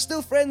 But we're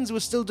still friends. We're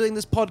still doing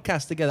this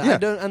podcast together. Yeah. I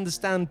don't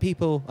understand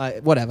people.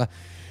 Whatever.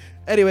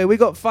 Anyway, we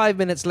got 5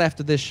 minutes left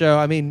of this show.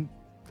 I mean,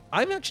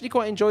 I've actually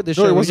quite enjoyed this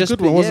No, show. it was We've a just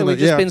good one, wasn't we've it?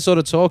 just Yeah. been sort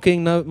of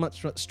talking, no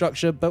much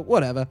structure, but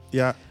whatever.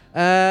 Yeah.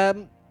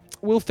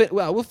 We'll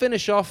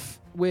finish off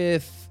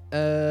with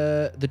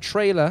the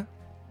trailer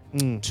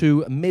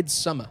to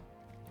Midsummer.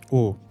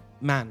 Oh.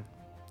 Man,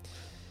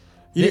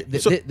 Yeah,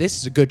 this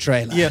is a good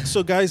trailer. yeah.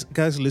 So guys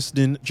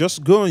listening,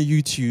 just go on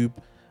YouTube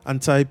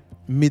and type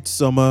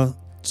Midsummer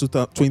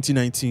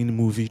 2019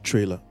 movie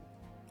trailer.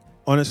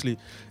 Honestly,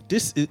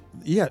 this is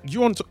You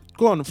want to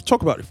go on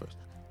talk about it first?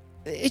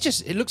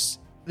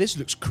 This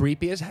looks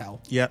creepy as hell.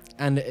 Yeah.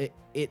 And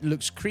it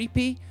looks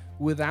creepy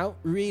without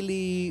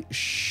really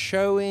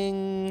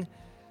showing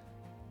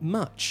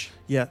much,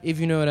 Yeah. if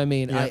you know what I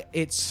mean. Yeah.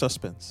 It's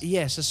Suspense.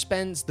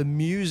 suspense. The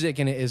music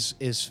in it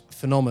is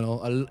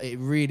phenomenal. It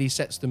really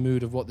sets the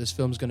mood of what this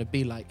film's going to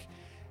be like.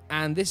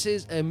 And this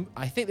is,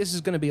 I think this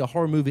is going to be a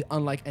horror movie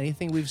unlike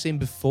anything we've seen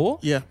before.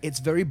 Yeah. It's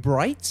very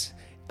bright.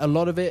 A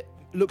lot of it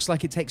looks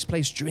like it takes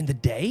place during the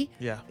day.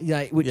 Yeah.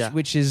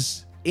 Which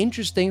is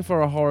interesting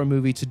for a horror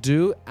movie to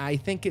do. I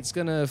think it's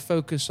going to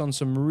focus on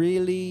some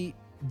really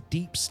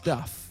deep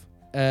stuff.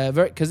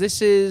 Because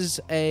this is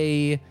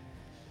a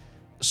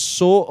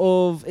sort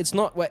of, it's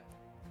not what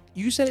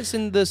you said. It's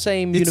in the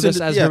same universe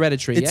as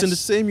Hereditary. It's in the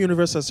same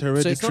universe as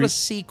Hereditary. So it's not a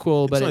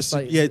sequel, but it's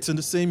like it's in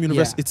the same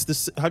universe. Yeah.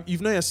 It's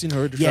you've not yet seen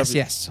Hereditary.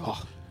 yes.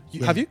 Oh,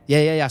 Have you?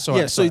 Yeah.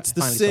 Sorry. Yeah. So it's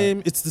the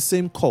same. It's the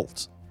same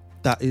cult.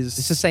 That is.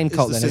 It's the same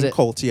cult. It's Then the same is it?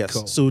 cult. Yes.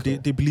 Cool, So cool.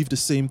 they believe the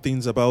same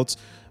things about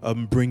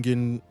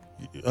bringing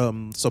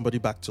somebody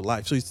back to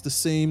life. So it's the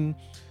same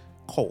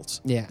cult.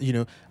 Yeah. You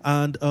know,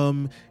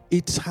 and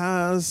it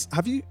has.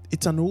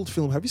 It's an old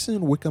film. Have you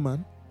seen Wicker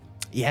Man?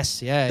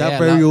 Yes. Yeah. That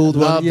very old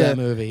one. Love Yeah. that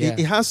movie. Yeah.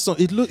 It has some.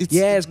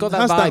 It's got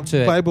that has vibe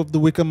to it. vibe of the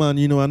Wicker Man,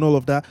 you know, and all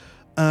of that.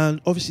 And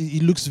obviously,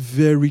 it looks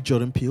very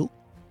Jordan Peele.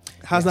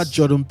 It has Yes. that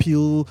Jordan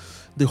Peele,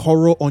 the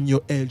horror on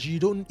your edge.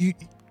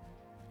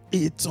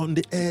 It's on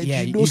the edge.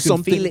 Yeah, you know you can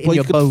something, feel it in but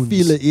your you can bones.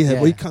 feel it, Yeah.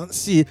 but you can't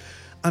see it.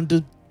 And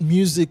the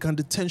music and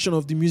the tension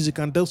of the music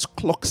and those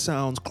clock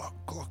sounds, clock,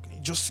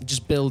 it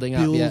just building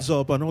up. Yeah. builds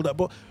up and all that.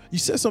 But you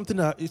said something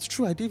that it's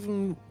true. I didn't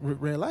even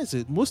realize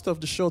it. Most of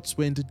the shots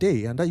were in the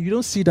day, and that you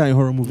don't see that in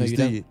horror movies, you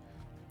do don't. you?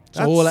 It's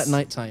all That's- at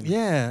nighttime.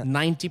 Yeah.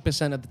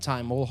 90% of the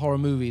time, all horror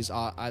movies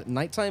are at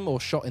nighttime or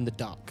shot in the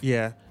dark.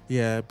 Yeah,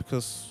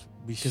 because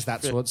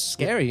That's what's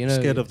scary, you know.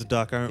 Scared of the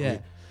dark, aren't Yeah.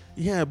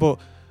 we? Yeah, but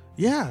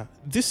yeah,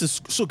 this is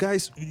so,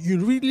 guys.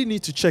 You really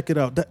need to check it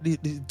out. That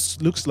it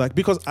looks like,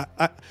 because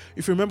I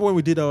if you remember when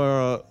we did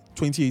our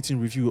 2018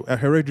 review,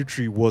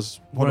 Hereditary was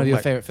one of your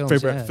my favorite films.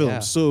 favorite films. Yeah.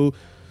 So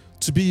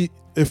to be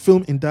a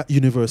film in that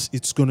universe,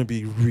 it's gonna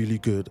be really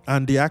good.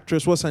 And the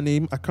actress, what's her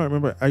name? I can't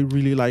remember. I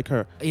really like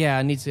her. Yeah,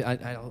 I need to.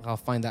 I'll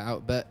find that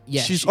out. But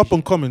yeah, she's up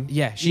and coming.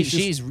 Yeah,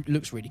 she's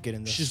looks really good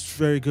in this. She's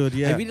very good. I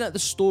Yeah, really like the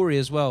story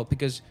as well,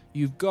 because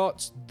you've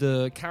got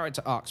the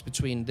character arcs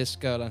between this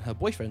girl and her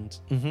boyfriend.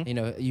 Mhm. You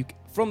know,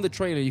 from the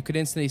trailer you could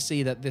instantly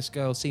see that this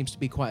girl seems to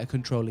be quite a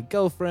controlling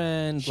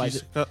girlfriend.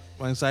 she's got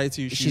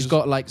anxiety. She's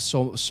got like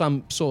some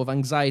sort of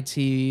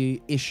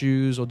anxiety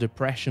issues or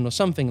depression or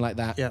something like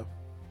that. yeah.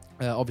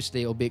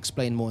 Obviously, it'll be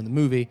explained more in the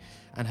movie.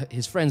 And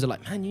his friends are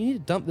like, "Man, you need to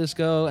dump this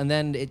girl." And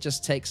then it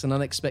just takes an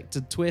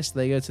unexpected twist.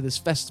 They go to this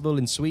festival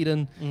in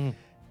Sweden.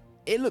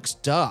 It looks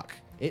dark.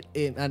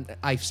 And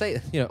I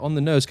say, on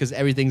the nose because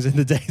everything's in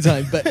the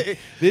daytime. But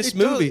this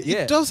movie,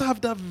 it does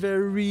have that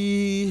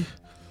very.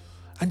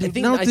 And I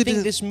they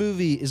think this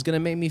movie is going to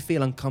make me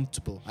feel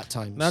uncomfortable at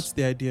times. That's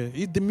the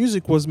idea. The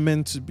music was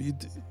meant to be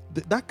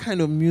that kind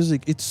of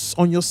music. It's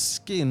on your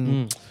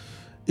skin.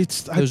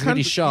 It's Those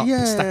really sharp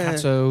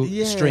staccato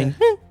string.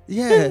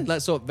 Yeah,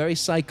 That sort of very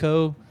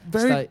psycho.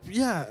 very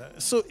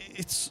So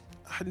it's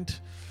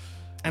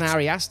And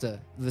Ari Aster,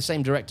 the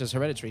same director as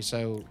Hereditary,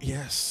 so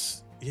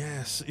yes,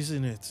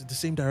 isn't it the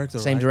same director?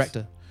 same right?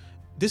 director.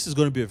 This is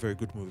going to be a very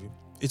good movie.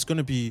 It's going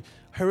to be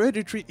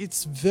Hereditary.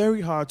 It's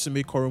very hard to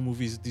make horror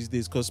movies these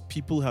days because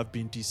people have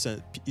been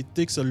decent. It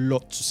takes a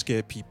lot to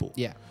scare people.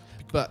 Yeah,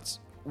 but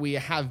we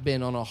have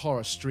been on a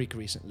horror streak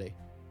recently.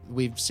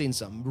 We've seen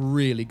some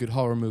really good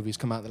horror movies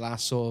come out the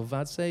last sort of,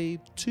 I'd say,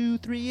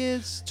 2-3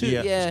 years.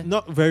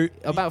 Not very.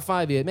 About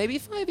 5 years, maybe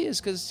 5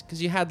 years, because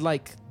you had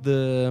like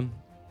the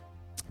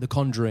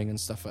Conjuring and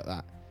stuff like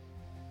that.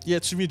 Yeah,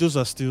 to me, those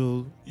are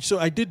still. So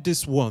I did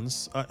this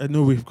once. I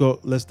know we've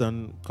got less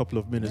than a couple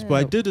of minutes, but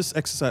I did this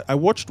exercise. I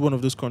watched one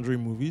of those Conjuring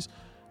movies.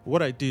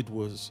 What I did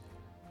was,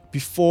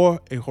 before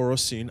a horror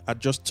scene, I'd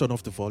just turn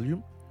off the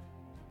volume.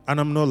 And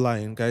I'm not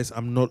lying, guys.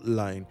 I'm not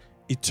lying.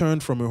 It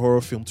turned from a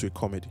horror film to a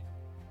comedy.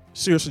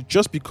 Seriously,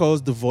 just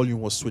because the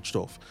volume was switched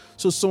off.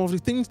 So some of the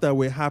things that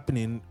were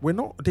happening were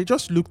not. They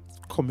just looked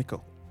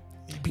comical.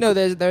 No,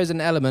 there is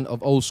an element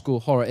of old school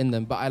horror in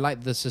them, but I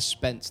like the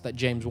suspense that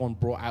James Wan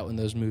brought out in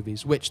those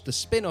movies, which the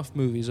spin-off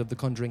movies of The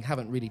Conjuring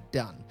haven't really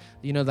done.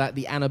 You know, that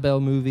the Annabelle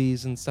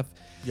movies and stuff.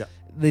 Yeah.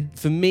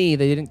 For me,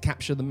 they didn't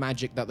capture the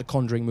magic that the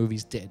Conjuring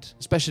movies did,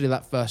 especially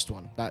that first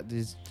one. That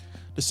is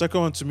The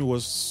second one to me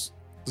was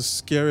the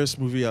scariest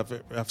movie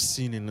I've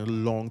seen in a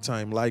long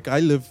time. Like I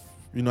live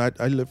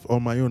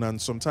on my own,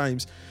 and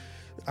sometimes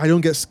I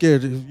don't get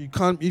scared. You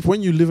can't.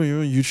 When you live on your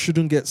own, you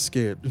shouldn't get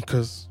scared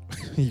because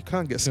you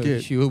can't get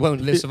scared. You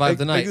won't survive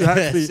the night.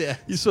 Exactly.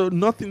 Yeah. So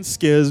nothing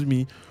scares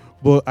me.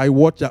 But I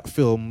watched that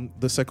film,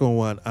 the second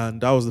one, and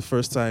that was the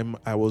first time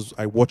I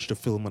watched the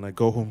film and I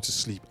go home to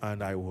sleep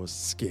and I was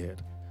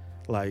scared.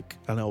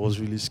 And I was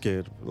really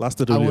scared.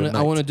 Lasted only a night.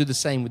 I want to do the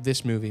same with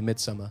this movie,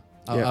 Midsommar.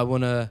 I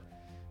want to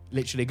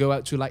literally go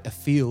out to like a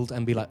field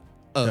and be like,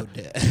 oh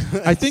dear.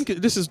 I think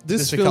this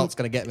film, cult's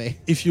going to get me.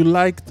 If you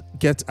liked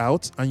Get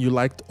Out and you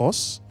liked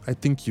Us, I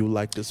think you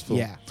like this film.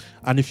 Yeah.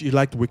 And if you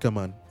liked Wicker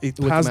Man, it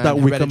Wicker has Man, that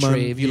Wicker Man.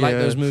 Hereditary, if you like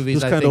those movies,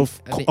 those kind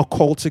of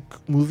occultic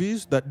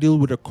movies that deal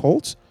with a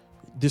cult,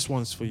 this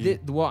one's for you.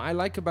 What I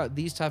like about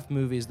these type of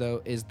movies,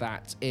 though, is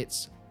that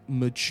it's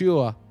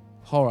mature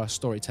horror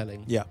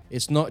storytelling. Yeah.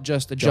 It's not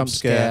just a jump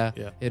scare.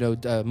 Yeah. You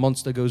know,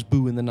 monster goes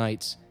boo in the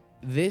night.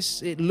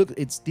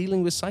 It's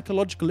dealing with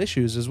psychological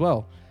issues as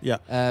well. Yeah.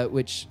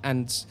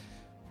 And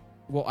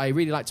what I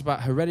really liked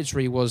about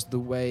Hereditary was the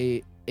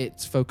way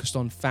it's focused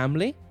on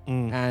family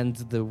and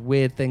the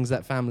weird things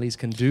that families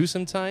can do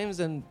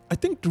sometimes. And I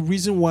think the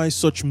reason why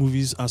such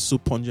movies are so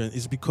pungent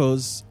is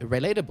because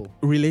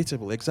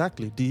relatable,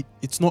 exactly.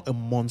 It's not a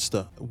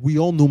monster. We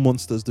all know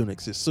monsters don't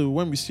exist. So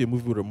when we see a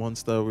movie with a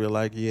monster, we're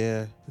like,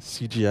 yeah, it's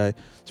CGI.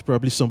 It's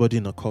probably somebody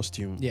in a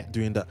costume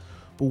doing that.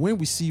 But when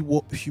we see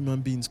what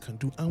human beings can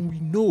do, and we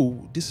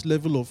know this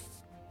level of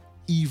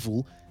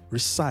evil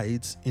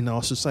resides in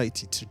our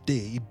society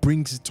today, it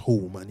brings it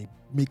home and it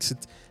makes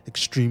it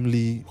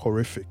extremely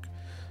horrific.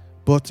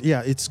 But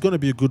yeah, it's going to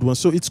be a good one.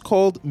 So it's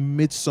called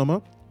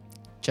Midsommar.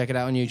 Check it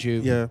out on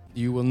YouTube. Yeah.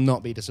 You will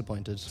not be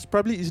disappointed.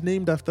 It's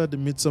named after the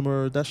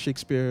Midsommar, that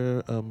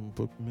Shakespeare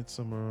book,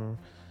 Midsommar.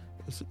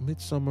 Is it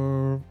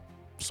Midsommar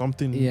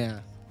something? Yeah.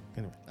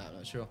 Anyway. I'm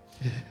not sure.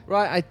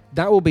 Right,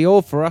 that will be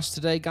all for us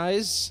today,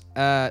 guys.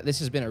 This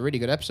has been a really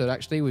good episode,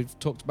 actually. We've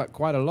talked about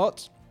quite a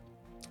lot.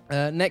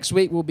 Next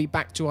week, we'll be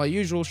back to our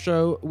usual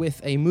show with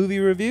a movie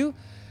review.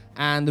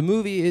 And the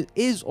movie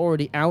is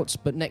already out,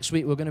 but next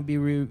week we're going to be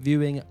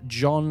reviewing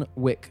John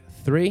Wick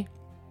 3.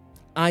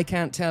 I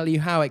can't tell you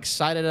how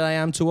excited I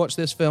am to watch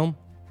this film.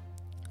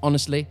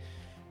 Honestly,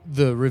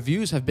 the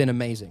reviews have been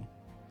amazing.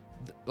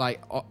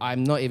 Like,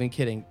 I'm not even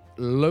kidding.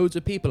 Loads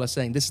of people are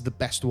saying this is the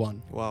best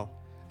one. Wow.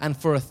 And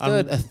for a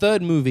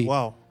third movie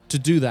to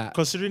do that.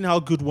 Considering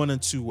how good 1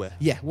 and 2 were.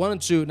 Yeah, 1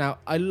 and 2. Now,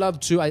 I love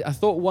 2. I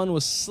thought 1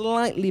 was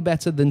slightly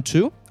better than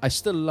 2. I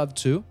still love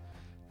 2.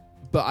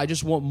 But I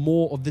just want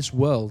more of this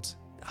world.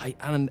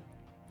 And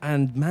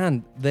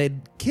man, they're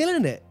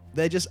killing it.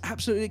 They're just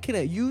absolutely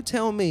killing it. You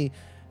tell me,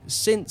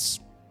 since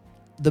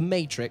The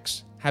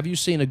Matrix, have you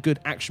seen a good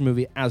action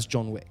movie as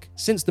John Wick?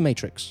 Since The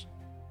Matrix?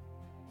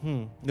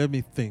 Let me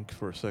think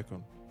for a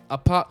second.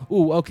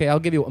 I'll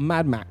give you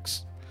Mad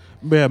Max.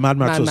 Yeah, Mad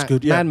Max was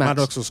good. Yeah, Mad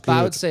Max was good. But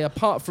I would say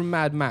apart from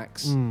Mad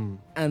Max and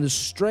the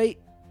straight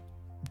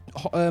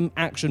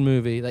action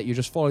movie that you're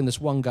just following this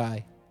one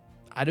guy,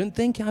 I don't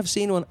think I've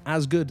seen one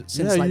as good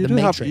since The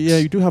Matrix.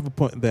 You do have a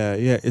point there.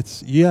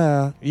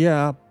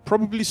 Yeah,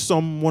 probably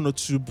one or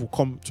two will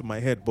come to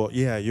my head, but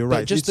yeah, you're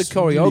right. Just the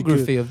choreography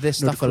really of this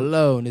stuff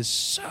alone is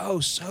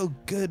so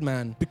good,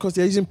 man. Because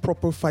they're using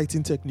proper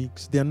fighting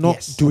techniques. They're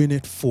not doing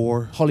it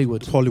for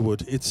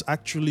Hollywood. It's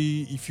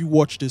actually, if you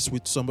watch this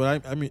with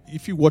somebody,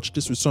 if you watch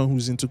this with someone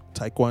who's into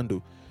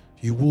Taekwondo,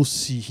 you will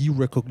see he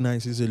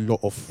recognizes a lot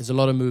of. There's a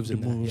lot of moves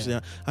in moves, there.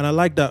 Yeah. And I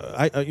like that.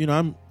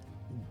 I'm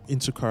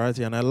into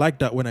karate, and I like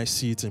that when I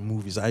see it in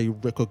movies. I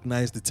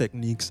recognize the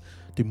techniques,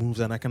 the moves,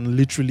 and I can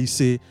literally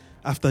say,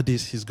 after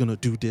this, he's going to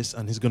do this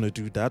and he's going to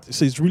do that.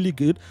 So it's really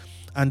good.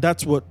 And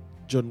that's what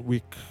John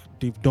Wick,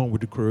 they've done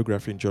with the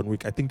choreography in John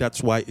Wick. I think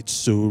that's why it's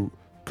so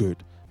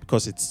good,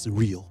 because it's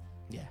real.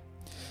 Yeah.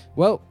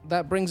 Well,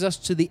 that brings us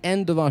to the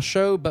end of our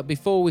show. But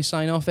before we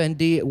sign off,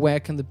 ND, where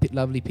can the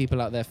lovely people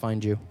out there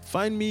find you?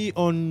 Find me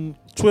on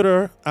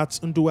Twitter at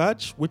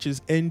Nduaj, which is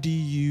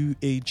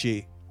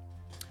NDUAJ.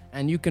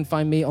 And you can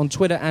find me on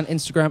Twitter and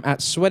Instagram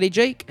at Sweaty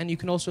Jake. And you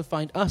can also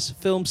find us,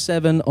 Film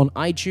 7, on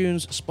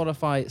iTunes,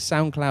 Spotify,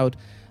 SoundCloud,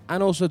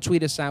 and also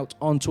tweet us out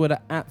on Twitter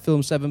at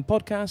Film 7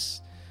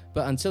 Podcasts.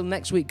 But until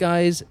next week,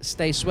 guys,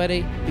 stay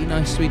sweaty, be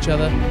nice to each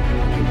other.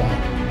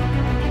 Goodbye.